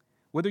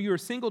 Whether you're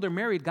single or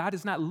married, God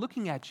is not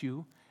looking at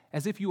you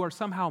as if you are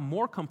somehow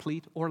more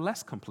complete or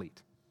less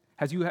complete,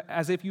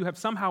 as if you have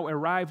somehow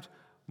arrived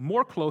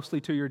more closely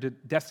to your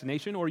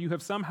destination, or you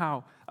have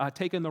somehow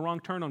taken the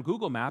wrong turn on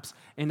Google Maps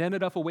and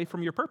ended up away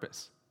from your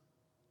purpose.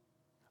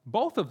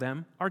 Both of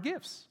them are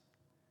gifts.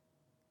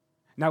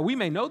 Now, we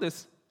may know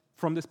this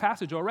from this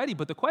passage already,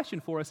 but the question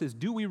for us is,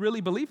 do we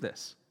really believe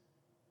this?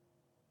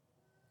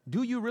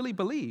 Do you really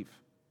believe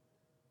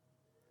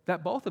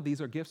that both of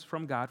these are gifts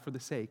from God for the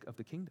sake of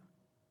the kingdom?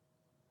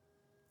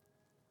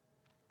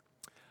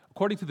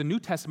 According to the New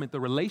Testament,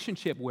 the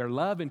relationship where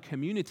love and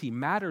community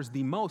matters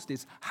the most,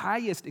 its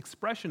highest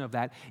expression of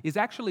that, is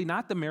actually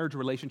not the marriage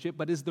relationship,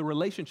 but is the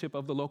relationship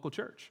of the local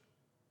church.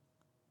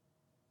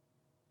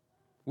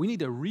 We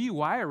need a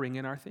rewiring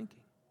in our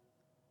thinking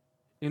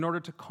in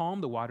order to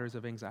calm the waters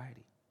of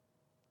anxiety.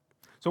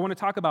 So I want to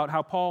talk about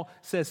how Paul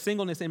says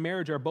singleness and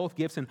marriage are both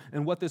gifts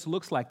and what this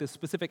looks like, the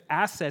specific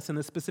assets and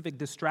the specific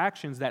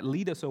distractions that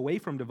lead us away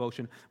from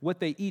devotion, what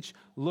they each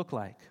look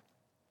like.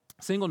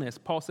 Singleness,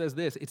 Paul says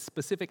this, it's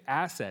specific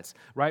assets,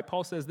 right?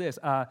 Paul says this,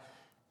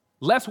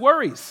 less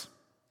worries.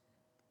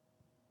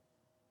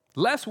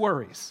 Less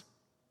worries.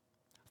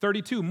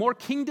 32, more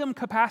kingdom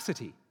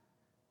capacity.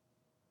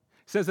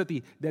 It says that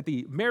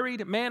the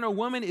married man or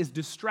woman is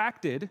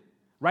distracted,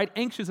 right?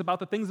 Anxious about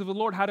the things of the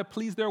Lord, how to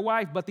please their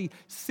wife, but the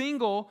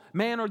single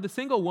man or the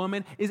single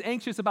woman is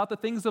anxious about the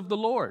things of the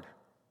Lord.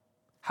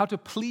 How to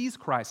please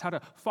Christ, how to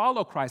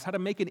follow Christ, how to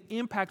make an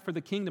impact for the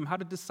kingdom, how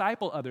to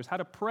disciple others, how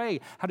to pray,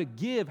 how to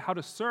give, how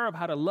to serve,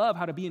 how to love,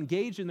 how to be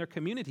engaged in their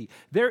community.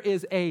 There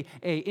is an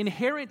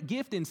inherent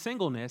gift in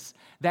singleness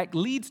that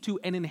leads to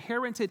an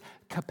inherited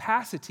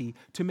capacity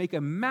to make a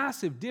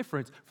massive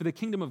difference for the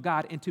kingdom of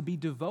God and to be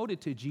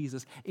devoted to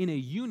Jesus in a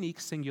unique,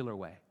 singular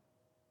way.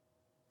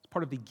 It's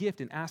part of the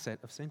gift and asset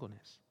of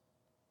singleness.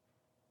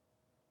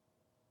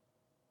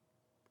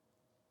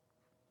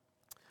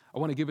 I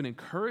want to give an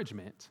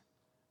encouragement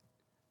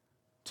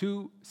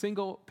to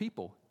single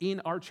people in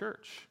our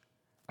church.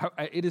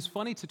 It is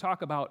funny to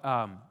talk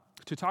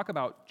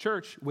about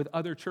church with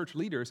other church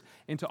leaders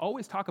and to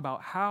always talk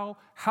about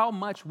how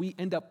much we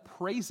end up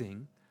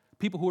praising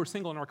people who are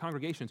single in our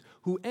congregations,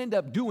 who end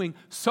up doing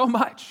so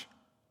much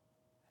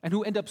and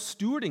who end up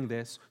stewarding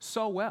this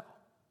so well.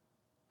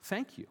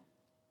 Thank you.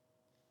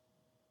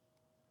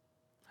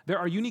 There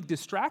are unique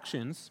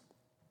distractions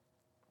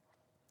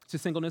to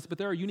singleness, but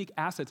there are unique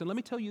assets. And let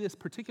me tell you this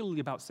particularly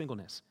about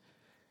singleness.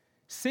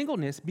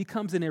 Singleness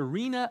becomes an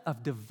arena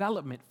of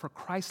development for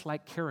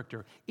Christ-like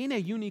character in a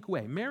unique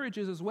way. Marriage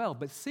is as well,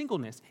 but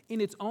singleness in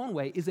its own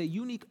way is a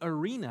unique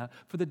arena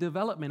for the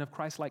development of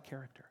Christ-like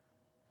character.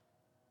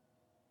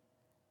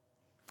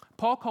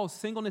 Paul calls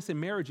singleness and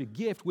marriage a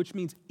gift, which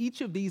means each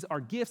of these are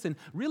gifts, and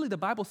really the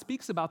Bible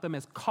speaks about them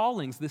as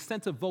callings, this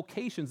sense of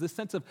vocations, this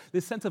sense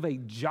of a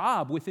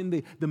job within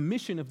the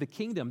mission of the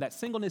kingdom. That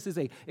singleness is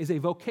a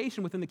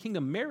vocation within the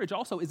kingdom. Marriage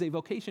also is a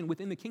vocation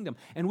within the kingdom.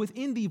 And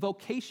within the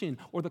vocation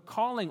or the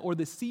calling or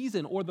the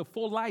season or the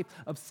full life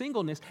of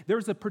singleness,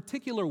 there's a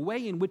particular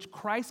way in which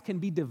Christ can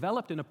be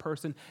developed in a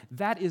person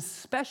that is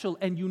special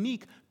and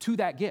unique to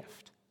that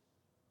gift.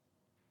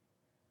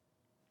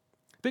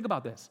 Think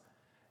about this.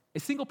 A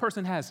single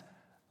person has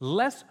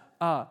less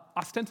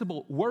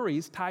ostensible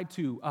worries tied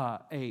to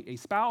a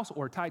spouse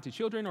or tied to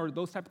children or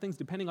those type of things,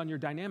 depending on your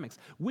dynamics,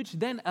 which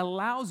then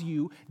allows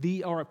you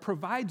or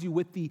provides you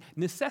with the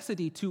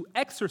necessity to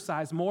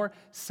exercise more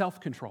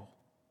self-control.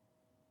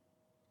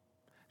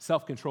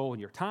 Self-control in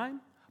your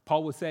time.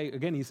 Paul would say,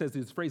 again, he says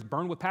this phrase,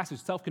 burn with passion,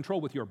 self-control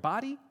with your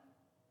body.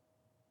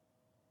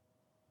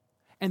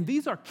 And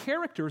these are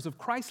characters of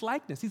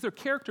Christ-likeness. These are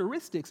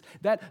characteristics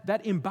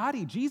that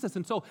embody Jesus.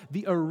 And so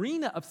the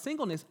arena of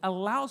singleness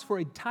allows for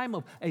a time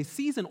of a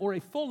season or a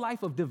full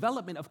life of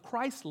development of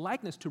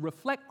Christ-likeness to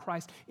reflect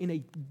Christ in a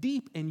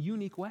deep and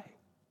unique way.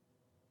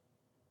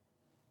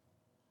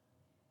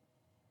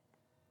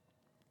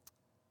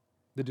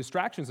 The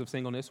distractions of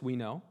singleness, we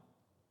know.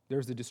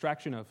 There's the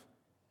distraction of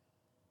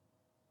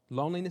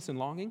loneliness and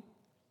longing.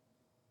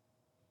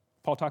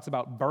 Paul talks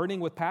about burning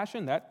with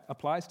passion. That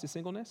applies to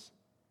singleness.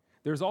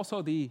 There's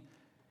also the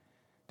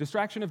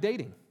distraction of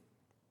dating.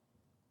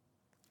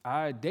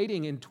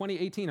 Dating in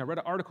 2018, I read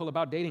an article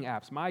about dating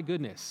apps. My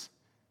goodness,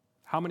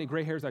 how many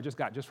gray hairs I just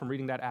got just from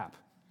reading that app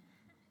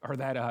or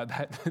that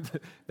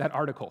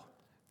article.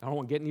 I don't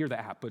want to get near the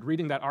app, but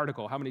reading that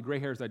article, how many gray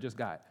hairs I just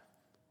got.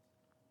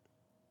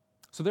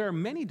 So there are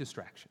many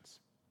distractions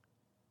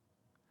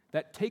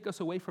that take us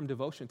away from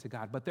devotion to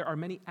God, but there are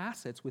many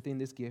assets within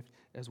this gift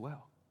as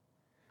well.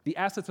 The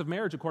assets of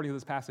marriage, according to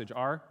this passage,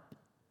 are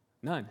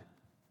none.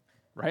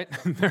 Right?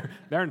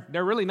 There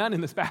are really none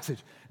in this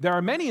passage. There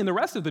are many in the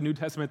rest of the New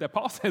Testament that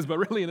Paul says, but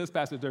really in this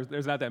passage,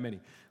 there's not that many.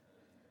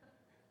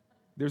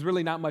 There's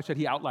really not much that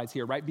he outlines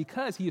here, right?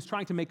 Because he is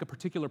trying to make a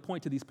particular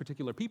point to these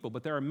particular people,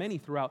 but there are many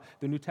throughout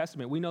the New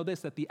Testament. We know this,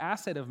 that the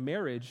asset of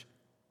marriage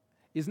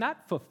is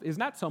not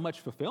so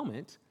much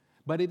fulfillment,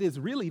 but it is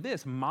really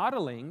this,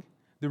 modeling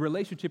the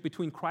relationship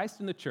between Christ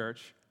and the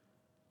church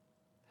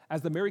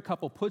as the married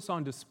couple puts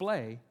on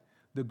display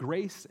the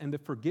grace and the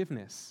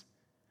forgiveness,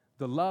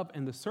 the love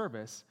and the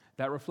service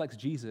that reflects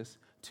Jesus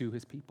to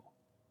his people.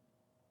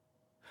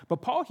 But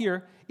Paul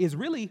here is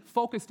really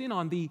focused in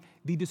on the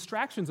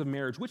distractions of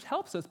marriage, which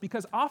helps us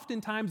because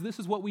oftentimes this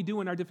is what we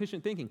do in our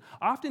deficient thinking.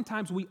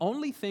 Oftentimes we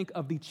only think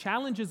of the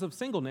challenges of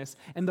singleness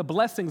and the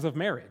blessings of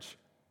marriage.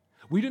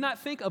 We do not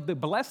think of the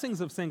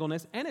blessings of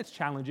singleness and its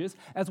challenges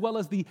as well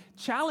as the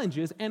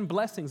challenges and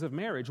blessings of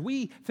marriage.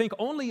 We think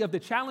only of the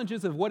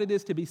challenges of what it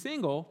is to be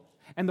single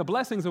and the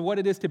blessings of what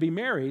it is to be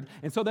married.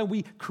 And so then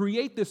we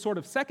create this sort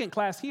of second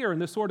class here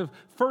and this sort of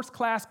first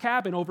class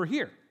cabin over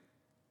here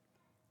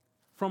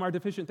from our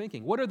deficient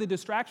thinking. What are the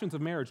distractions of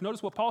marriage?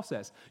 Notice what Paul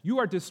says. You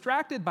are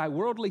distracted by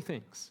worldly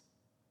things.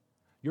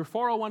 Your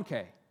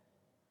 401k,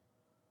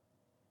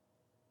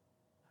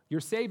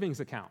 your savings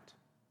account.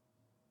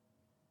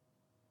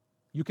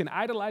 You can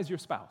idolize your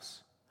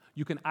spouse.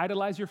 You can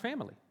idolize your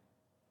family.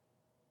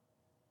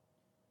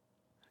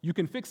 You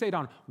can fixate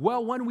on,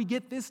 well, when we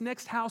get this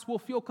next house, we'll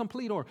feel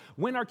complete. Or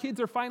when our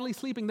kids are finally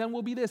sleeping, then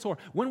we'll be this. Or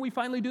when we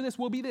finally do this,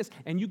 we'll be this.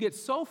 And you get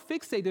so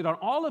fixated on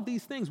all of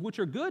these things, which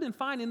are good and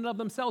fine in and of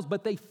themselves,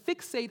 but they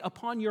fixate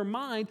upon your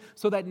mind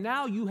so that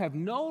now you have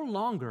no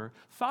longer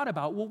thought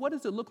about, well, what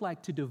does it look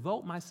like to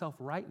devote myself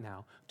right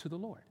now to the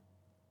Lord?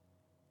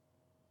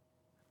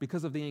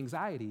 Because of the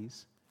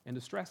anxieties and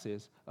the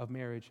stresses of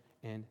marriage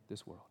and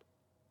this world.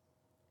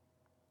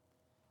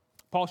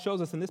 Paul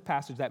shows us in this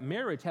passage that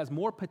marriage has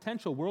more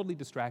potential worldly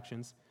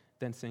distractions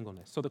than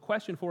singleness. So the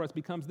question for us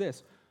becomes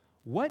this: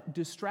 what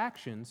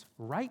distractions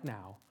right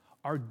now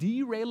are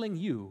derailing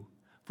you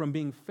from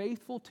being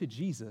faithful to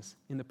Jesus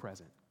in the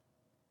present?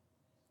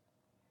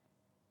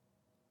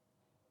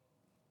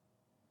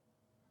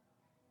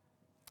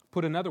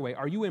 Put another way,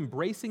 are you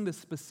embracing the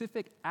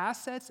specific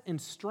assets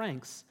and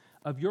strengths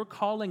of your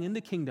calling in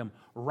the kingdom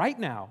right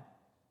now?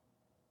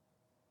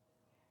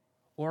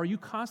 Or are you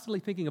constantly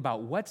thinking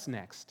about what's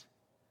next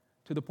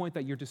to the point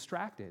that you're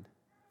distracted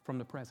from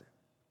the present?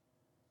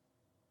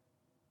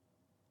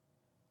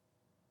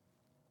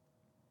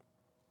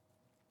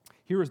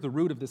 Here is the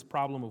root of this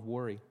problem of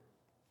worry.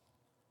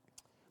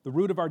 The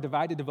root of our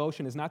divided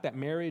devotion is not that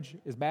marriage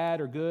is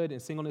bad or good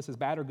and singleness is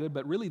bad or good,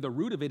 but really the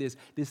root of it is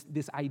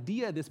this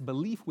idea, this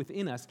belief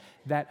within us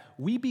that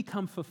we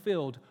become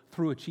fulfilled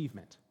through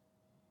achievement.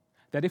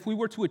 That if we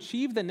were to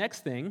achieve the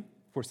next thing,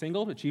 if we're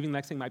single, achieving the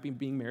next thing might be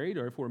being married,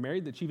 or if we're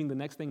married, achieving the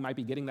next thing might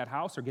be getting that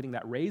house or getting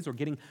that raise or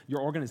getting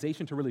your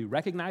organization to really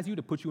recognize you,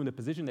 to put you in the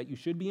position that you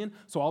should be in,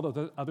 so all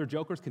the other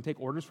jokers can take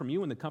orders from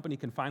you and the company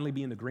can finally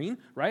be in the green,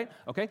 right?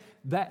 Okay?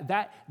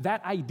 That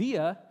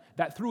idea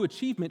that through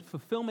achievement,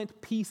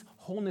 fulfillment, peace,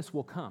 wholeness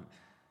will come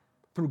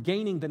through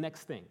gaining the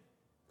next thing.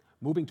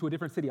 Moving to a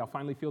different city, I'll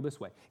finally feel this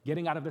way.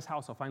 Getting out of this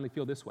house, I'll finally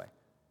feel this way,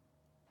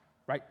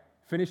 right?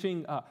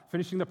 Finishing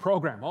the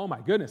program, oh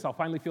my goodness, I'll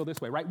finally feel this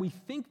way, right? We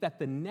think that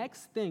the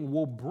next thing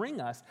will bring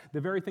us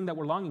the very thing that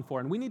we're longing for.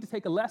 And we need to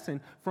take a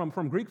lesson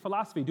from Greek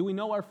philosophy. Do we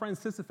know our friend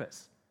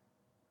Sisyphus?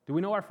 Do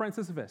we know our friend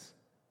Sisyphus?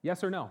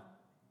 Yes or no?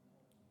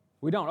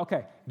 We don't,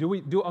 okay.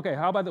 Okay,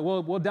 how about that?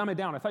 We'll dumb it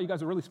down. I thought you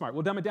guys were really smart.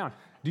 We'll dumb it down.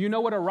 Do you know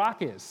what a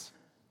rock is?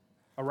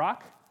 A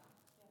rock?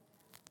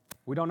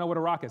 We don't know what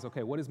a rock is.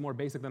 Okay, what is more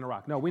basic than a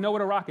rock? No, we know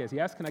what a rock is.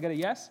 Yes? Can I get a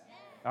yes?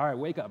 All right,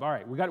 wake up. All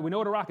right, we know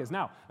what a rock is.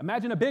 Now,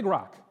 imagine a big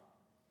rock,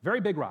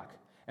 very big rock.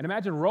 And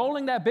imagine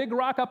rolling that big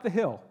rock up the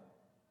hill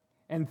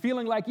and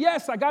feeling like,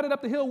 yes, I got it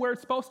up the hill where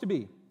it's supposed to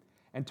be.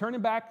 And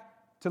turning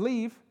back to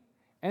leave,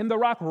 and the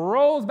rock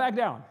rolls back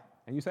down.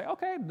 And you say,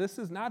 okay, this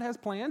is not as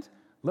planned.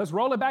 Let's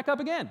roll it back up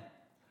again.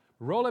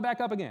 Roll it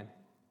back up again.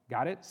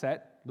 Got it,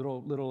 set,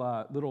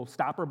 little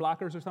stopper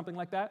blockers or something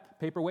like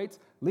that, paperweights,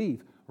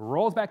 leave,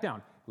 rolls back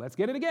down. Let's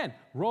get it again,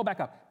 roll back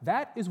up.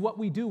 That is what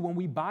we do when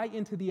we buy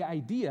into the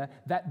idea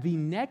that the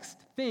next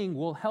thing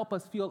will help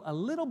us feel a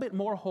little bit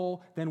more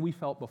whole than we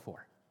felt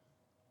before.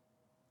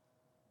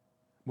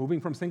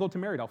 Moving from single to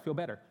married, I'll feel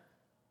better.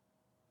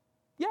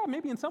 Yeah,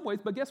 maybe in some ways,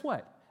 but guess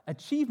what?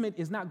 Achievement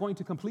is not going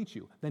to complete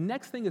you. The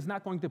next thing is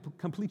not going to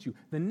complete you.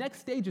 The next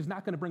stage is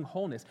not going to bring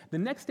wholeness. The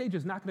next stage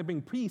is not going to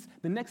bring peace.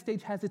 The next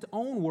stage has its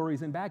own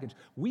worries and baggage.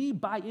 We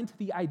buy into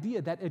the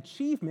idea that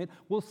achievement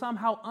will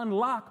somehow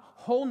unlock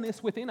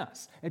wholeness within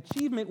us.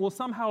 Achievement will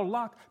somehow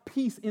lock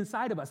peace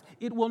inside of us.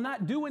 It will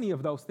not do any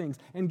of those things.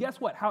 And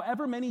guess what?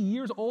 However many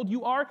years old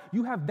you are,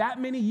 you have that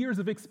many years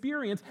of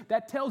experience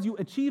that tells you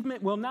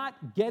achievement will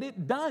not get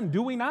it done.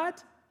 Do we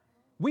not?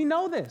 We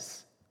know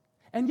this.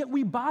 And yet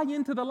we buy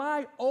into the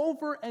lie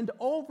over and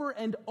over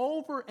and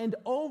over and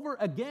over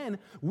again,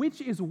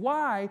 which is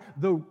why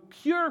the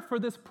cure for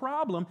this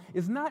problem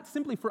is not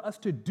simply for us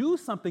to do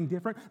something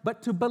different,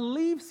 but to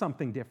believe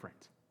something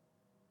different.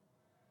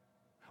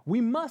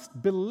 We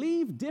must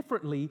believe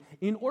differently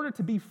in order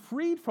to be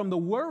freed from the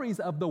worries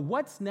of the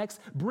what's next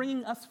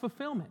bringing us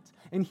fulfillment.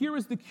 And here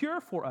is the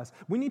cure for us.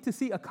 We need to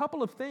see a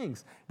couple of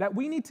things. That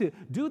we need to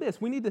do this.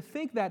 We need to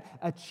think that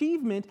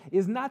achievement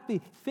is not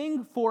the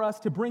thing for us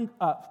to bring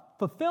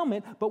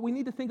fulfillment, but we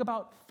need to think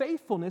about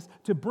faithfulness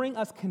to bring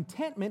us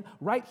contentment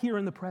right here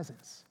in the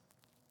presence.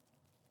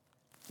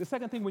 The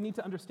second thing we need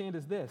to understand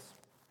is this.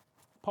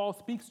 Paul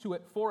speaks to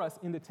it for us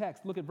in the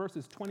text. Look at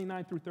verses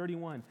 29 through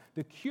 31.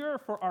 The cure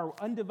for our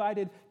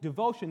undivided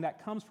devotion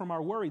that comes from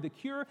our worry, the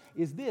cure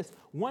is this.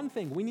 One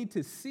thing we need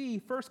to see,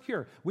 first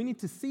cure, we need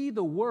to see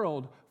the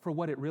world for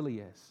what it really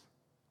is.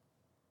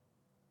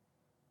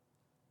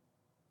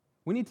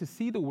 We need to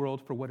see the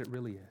world for what it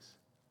really is.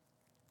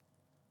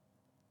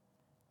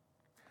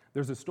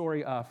 There's a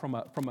story from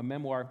a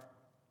memoir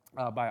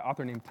by an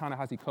author named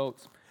Ta-Nehisi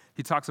Coates.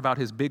 He talks about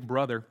his big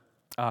brother,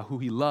 who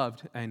he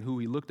loved and who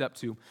he looked up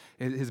to.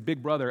 His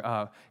big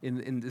brother,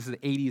 in this is the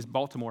 80s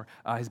Baltimore,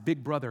 his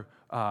big brother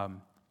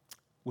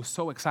was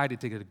so excited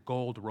to get a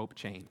gold rope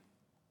chain.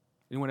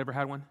 Anyone ever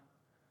had one?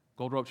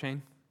 Gold rope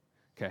chain?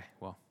 Okay,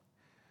 well,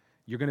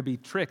 you're going to be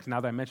tricked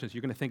now that I mentioned this.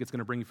 You're going to think it's going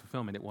to bring you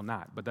fulfillment. It will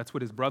not. But that's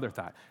what his brother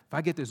thought. If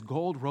I get this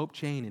gold rope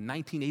chain in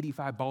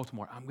 1985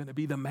 Baltimore, I'm going to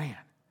be the man.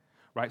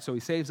 Right? So he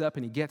saves up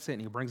and he gets it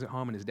and he brings it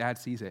home and his dad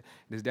sees it.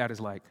 And his dad is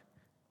like,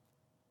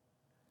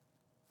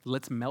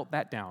 let's melt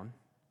that down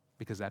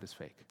because that is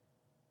fake.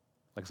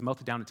 Like, let's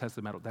melt it down and test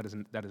the metal. That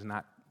is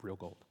not real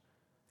gold.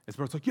 His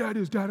brother's like, yeah, it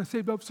is, Dad. I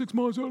saved up 6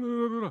 months.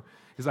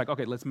 He's like,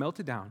 okay, let's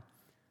melt it down.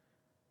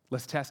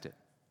 Let's test it.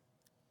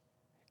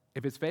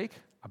 If it's fake,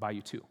 I'll buy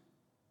you 2.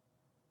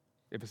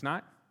 If it's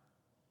not,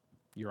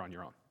 you're on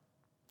your own.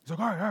 He's like,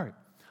 all right.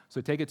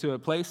 So take it to a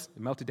place,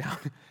 melt it down,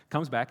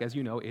 comes back. As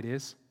you know, it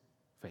is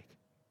fake.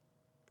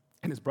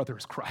 And his brother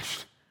is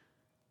crushed.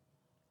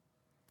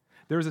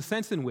 There is a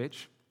sense in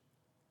which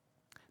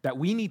that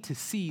we need to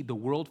see the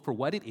world for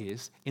what it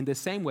is in the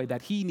same way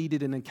that he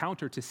needed an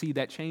encounter to see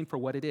that chain for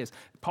what it is.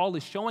 Paul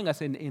is showing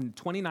us in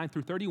 29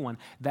 through 31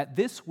 that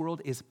this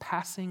world is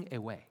passing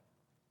away.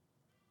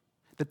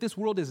 That this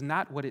world is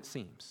not what it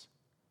seems.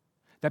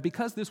 That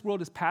because this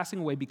world is passing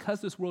away, because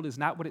this world is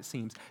not what it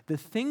seems, the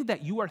thing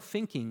that you are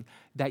thinking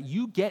that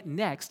you get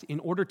next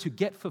in order to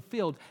get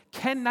fulfilled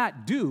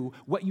cannot do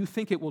what you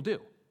think it will do.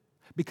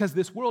 Because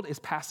this world is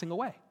passing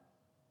away.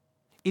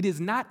 It is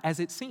not as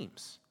it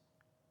seems.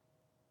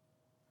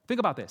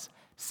 Think about this.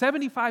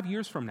 75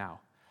 years from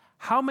now,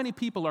 how many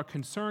people are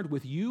concerned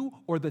with you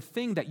or the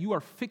thing that you are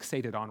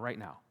fixated on right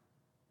now?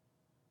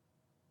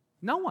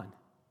 No one.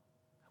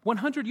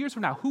 100 years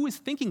from now, who is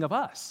thinking of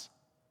us?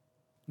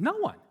 No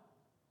one.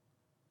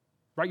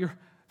 Right? You're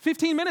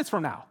 15 minutes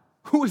from now,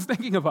 who is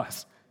thinking of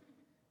us?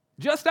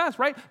 Just us,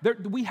 right?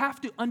 We have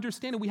to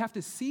understand and we have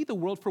to see the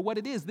world for what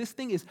it is. This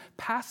thing is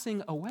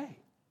passing away.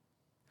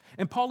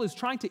 And Paul is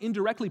trying to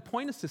indirectly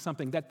point us to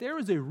something, that there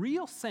is a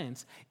real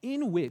sense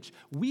in which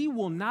we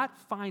will not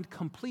find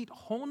complete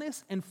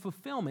wholeness and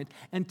fulfillment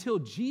until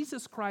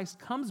Jesus Christ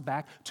comes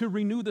back to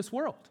renew this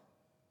world.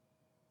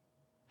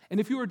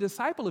 And if you are a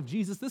disciple of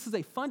Jesus, this is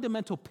a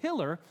fundamental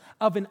pillar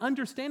of an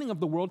understanding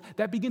of the world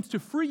that begins to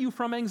free you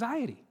from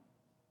anxiety.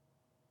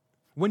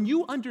 When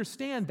you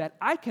understand that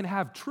I can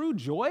have true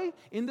joy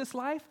in this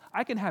life,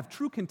 I can have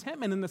true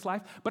contentment in this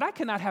life, but I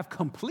cannot have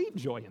complete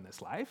joy in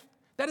this life,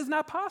 that is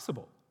not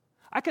possible.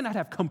 I cannot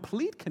have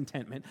complete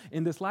contentment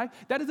in this life.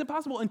 That is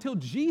impossible until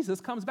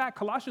Jesus comes back.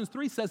 Colossians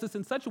 3 says this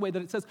in such a way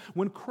that it says,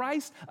 when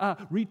Christ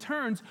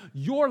returns,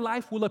 your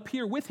life will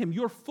appear with him.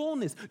 Your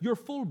fullness, your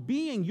full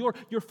being, your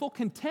full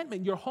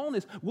contentment, your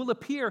wholeness will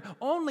appear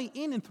only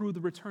in and through the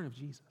return of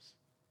Jesus.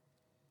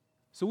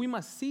 So we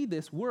must see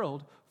this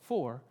world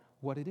for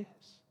what it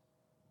is.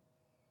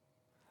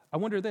 I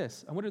wonder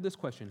this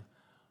question.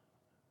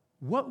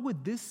 What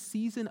would this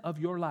season of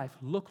your life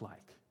look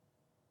like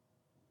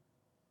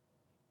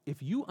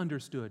if you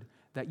understood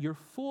that your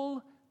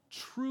full,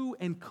 true,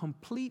 and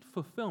complete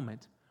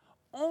fulfillment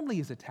only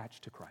is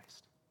attached to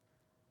Christ?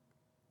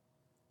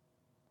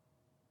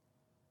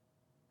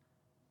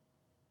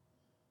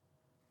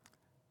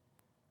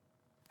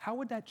 How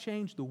would that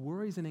change the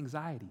worries and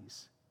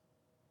anxieties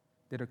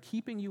that are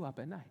keeping you up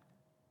at night?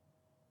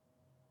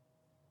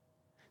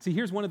 See,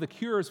 here's one of the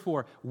cures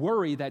for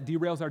worry that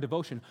derails our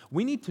devotion.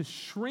 We need to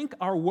shrink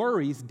our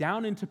worries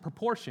down into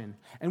proportion,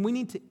 and we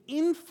need to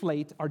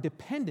inflate our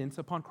dependence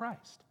upon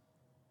Christ.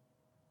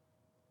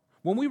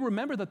 When we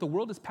remember that the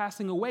world is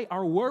passing away,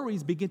 our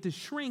worries begin to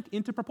shrink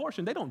into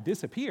proportion. They don't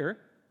disappear,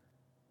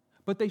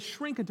 but they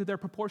shrink into their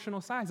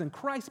proportional size, and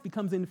Christ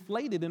becomes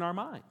inflated in our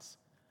minds,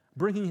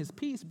 bringing his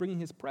peace, bringing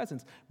his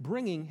presence,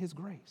 bringing his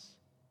grace.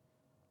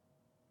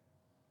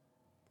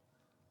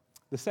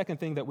 The second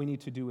thing that we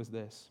need to do is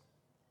this.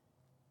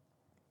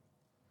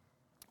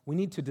 We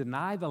need to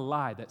deny the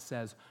lie that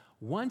says,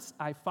 once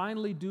I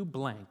finally do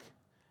blank,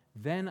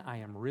 then I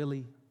am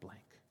really blank.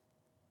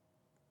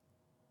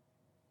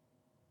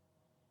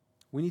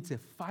 We need to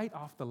fight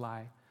off the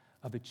lie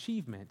of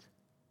achievement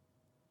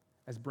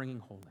as bringing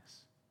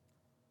wholeness.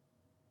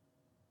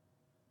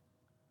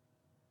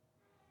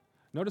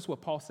 Notice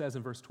what Paul says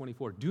in verse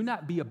 24. Do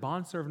not be a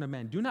bondservant of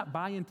men. Do not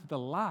buy into the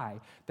lie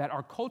that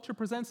our culture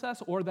presents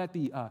us, or that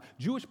the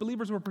Jewish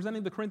believers were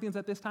presenting the Corinthians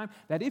at this time,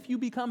 that if you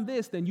become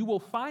this, then you will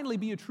finally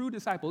be a true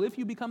disciple. If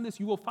you become this,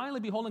 you will finally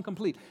be whole and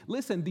complete.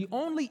 Listen, the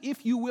only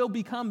if you will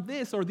become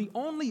this, or the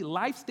only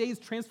life stage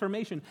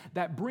transformation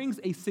that brings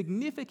a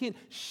significant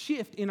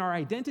shift in our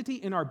identity,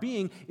 in our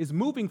being, is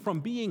moving from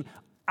being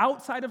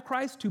outside of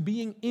Christ to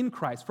being in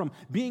Christ, from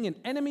being an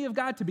enemy of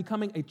God to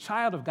becoming a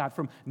child of God,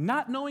 from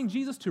not knowing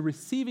Jesus to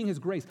receiving his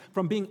grace,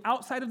 from being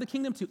outside of the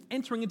kingdom to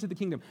entering into the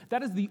kingdom.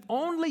 That is the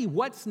only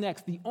what's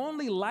next, the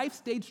only life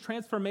stage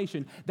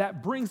transformation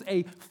that brings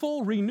a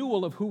full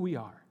renewal of who we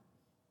are.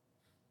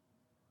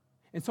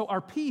 And so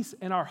our peace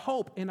and our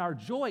hope and our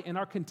joy and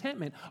our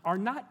contentment are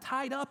not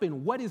tied up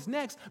in what is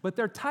next, but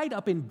they're tied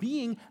up in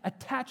being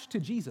attached to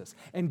Jesus.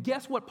 And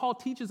guess what Paul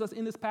teaches us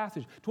in this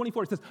passage?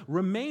 24, it says,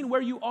 remain where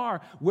you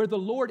are, where the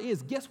Lord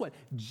is. Guess what?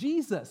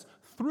 Jesus,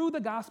 through the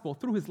gospel,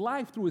 through his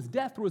life, through his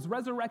death, through his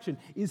resurrection,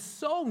 is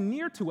so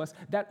near to us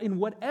that in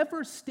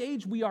whatever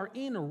stage we are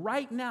in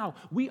right now,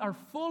 we are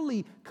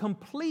fully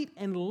complete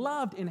and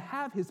loved and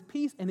have his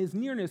peace and his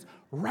nearness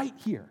right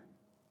here.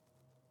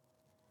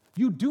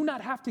 You do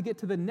not have to get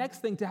to the next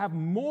thing to have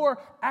more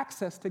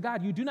access to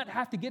God. You do not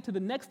have to get to the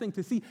next thing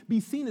to be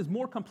seen as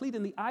more complete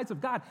in the eyes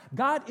of God.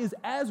 God is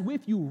as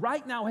with you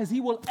right now as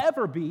he will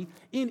ever be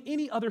in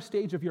any other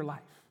stage of your life.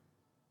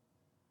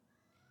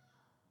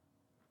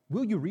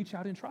 Will you reach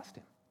out and trust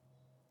him?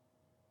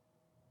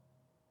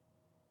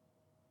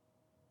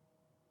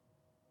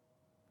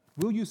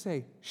 Will you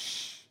say,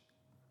 shh,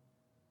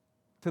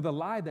 to the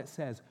lie that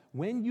says,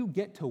 when you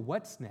get to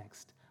what's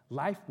next,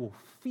 life will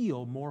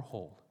feel more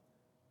whole?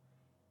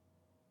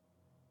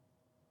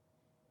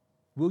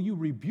 Will you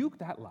rebuke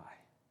that lie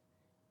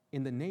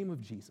in the name of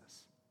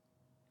Jesus?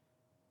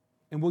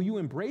 And will you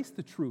embrace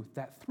the truth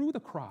that through the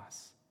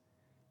cross,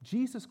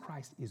 Jesus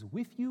Christ is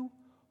with you,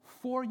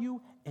 for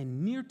you,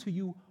 and near to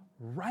you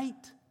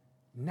right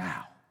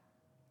now?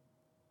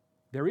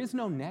 There is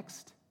no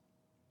next.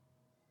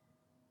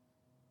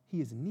 He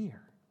is near.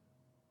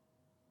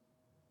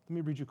 Let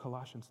me read you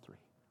Colossians 3.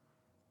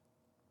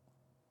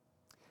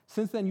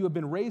 Since then you have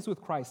been raised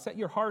with Christ. Set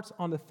your hearts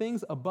on the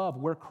things above,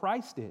 where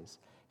Christ is,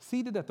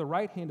 seated at the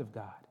right hand of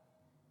God.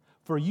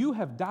 For you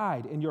have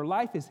died, and your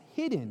life is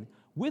hidden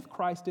with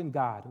Christ in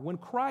God. When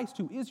Christ,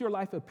 who is your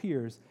life,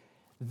 appears,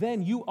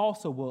 then you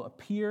also will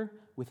appear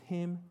with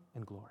him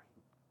in glory.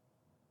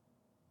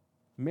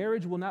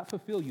 Marriage will not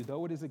fulfill you,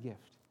 though it is a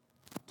gift.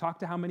 Talk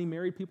to how many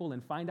married people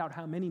and find out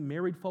how many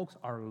married folks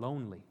are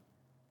lonely.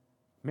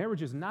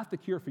 Marriage is not the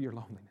cure for your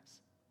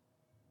loneliness.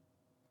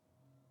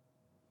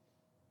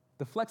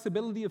 The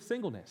flexibility of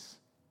singleness,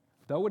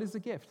 though it is a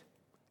gift,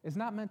 is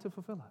not meant to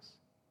fulfill us.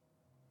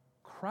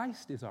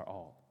 Christ is our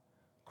all.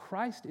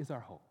 Christ is our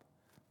hope.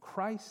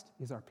 Christ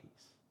is our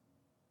peace.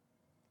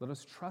 Let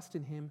us trust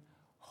in him,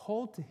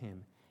 hold to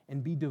him,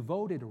 and be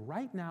devoted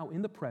right now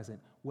in the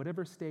present,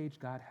 whatever stage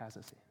God has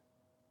us in.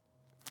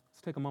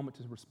 Let's take a moment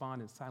to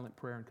respond in silent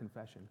prayer and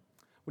confession.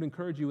 I would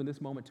encourage you in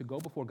this moment to go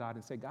before God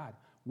and say, God,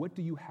 what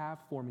do you have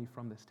for me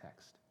from this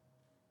text?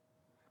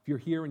 If you're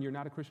here and you're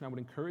not a Christian, I would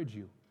encourage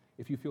you,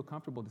 if you feel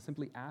comfortable, to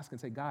simply ask and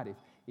say, God,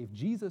 if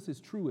Jesus is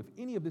true, if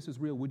any of this is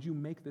real, would you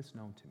make this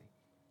known to me?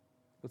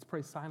 Let's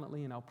pray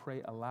silently, and I'll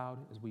pray aloud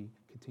as we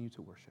continue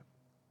to worship.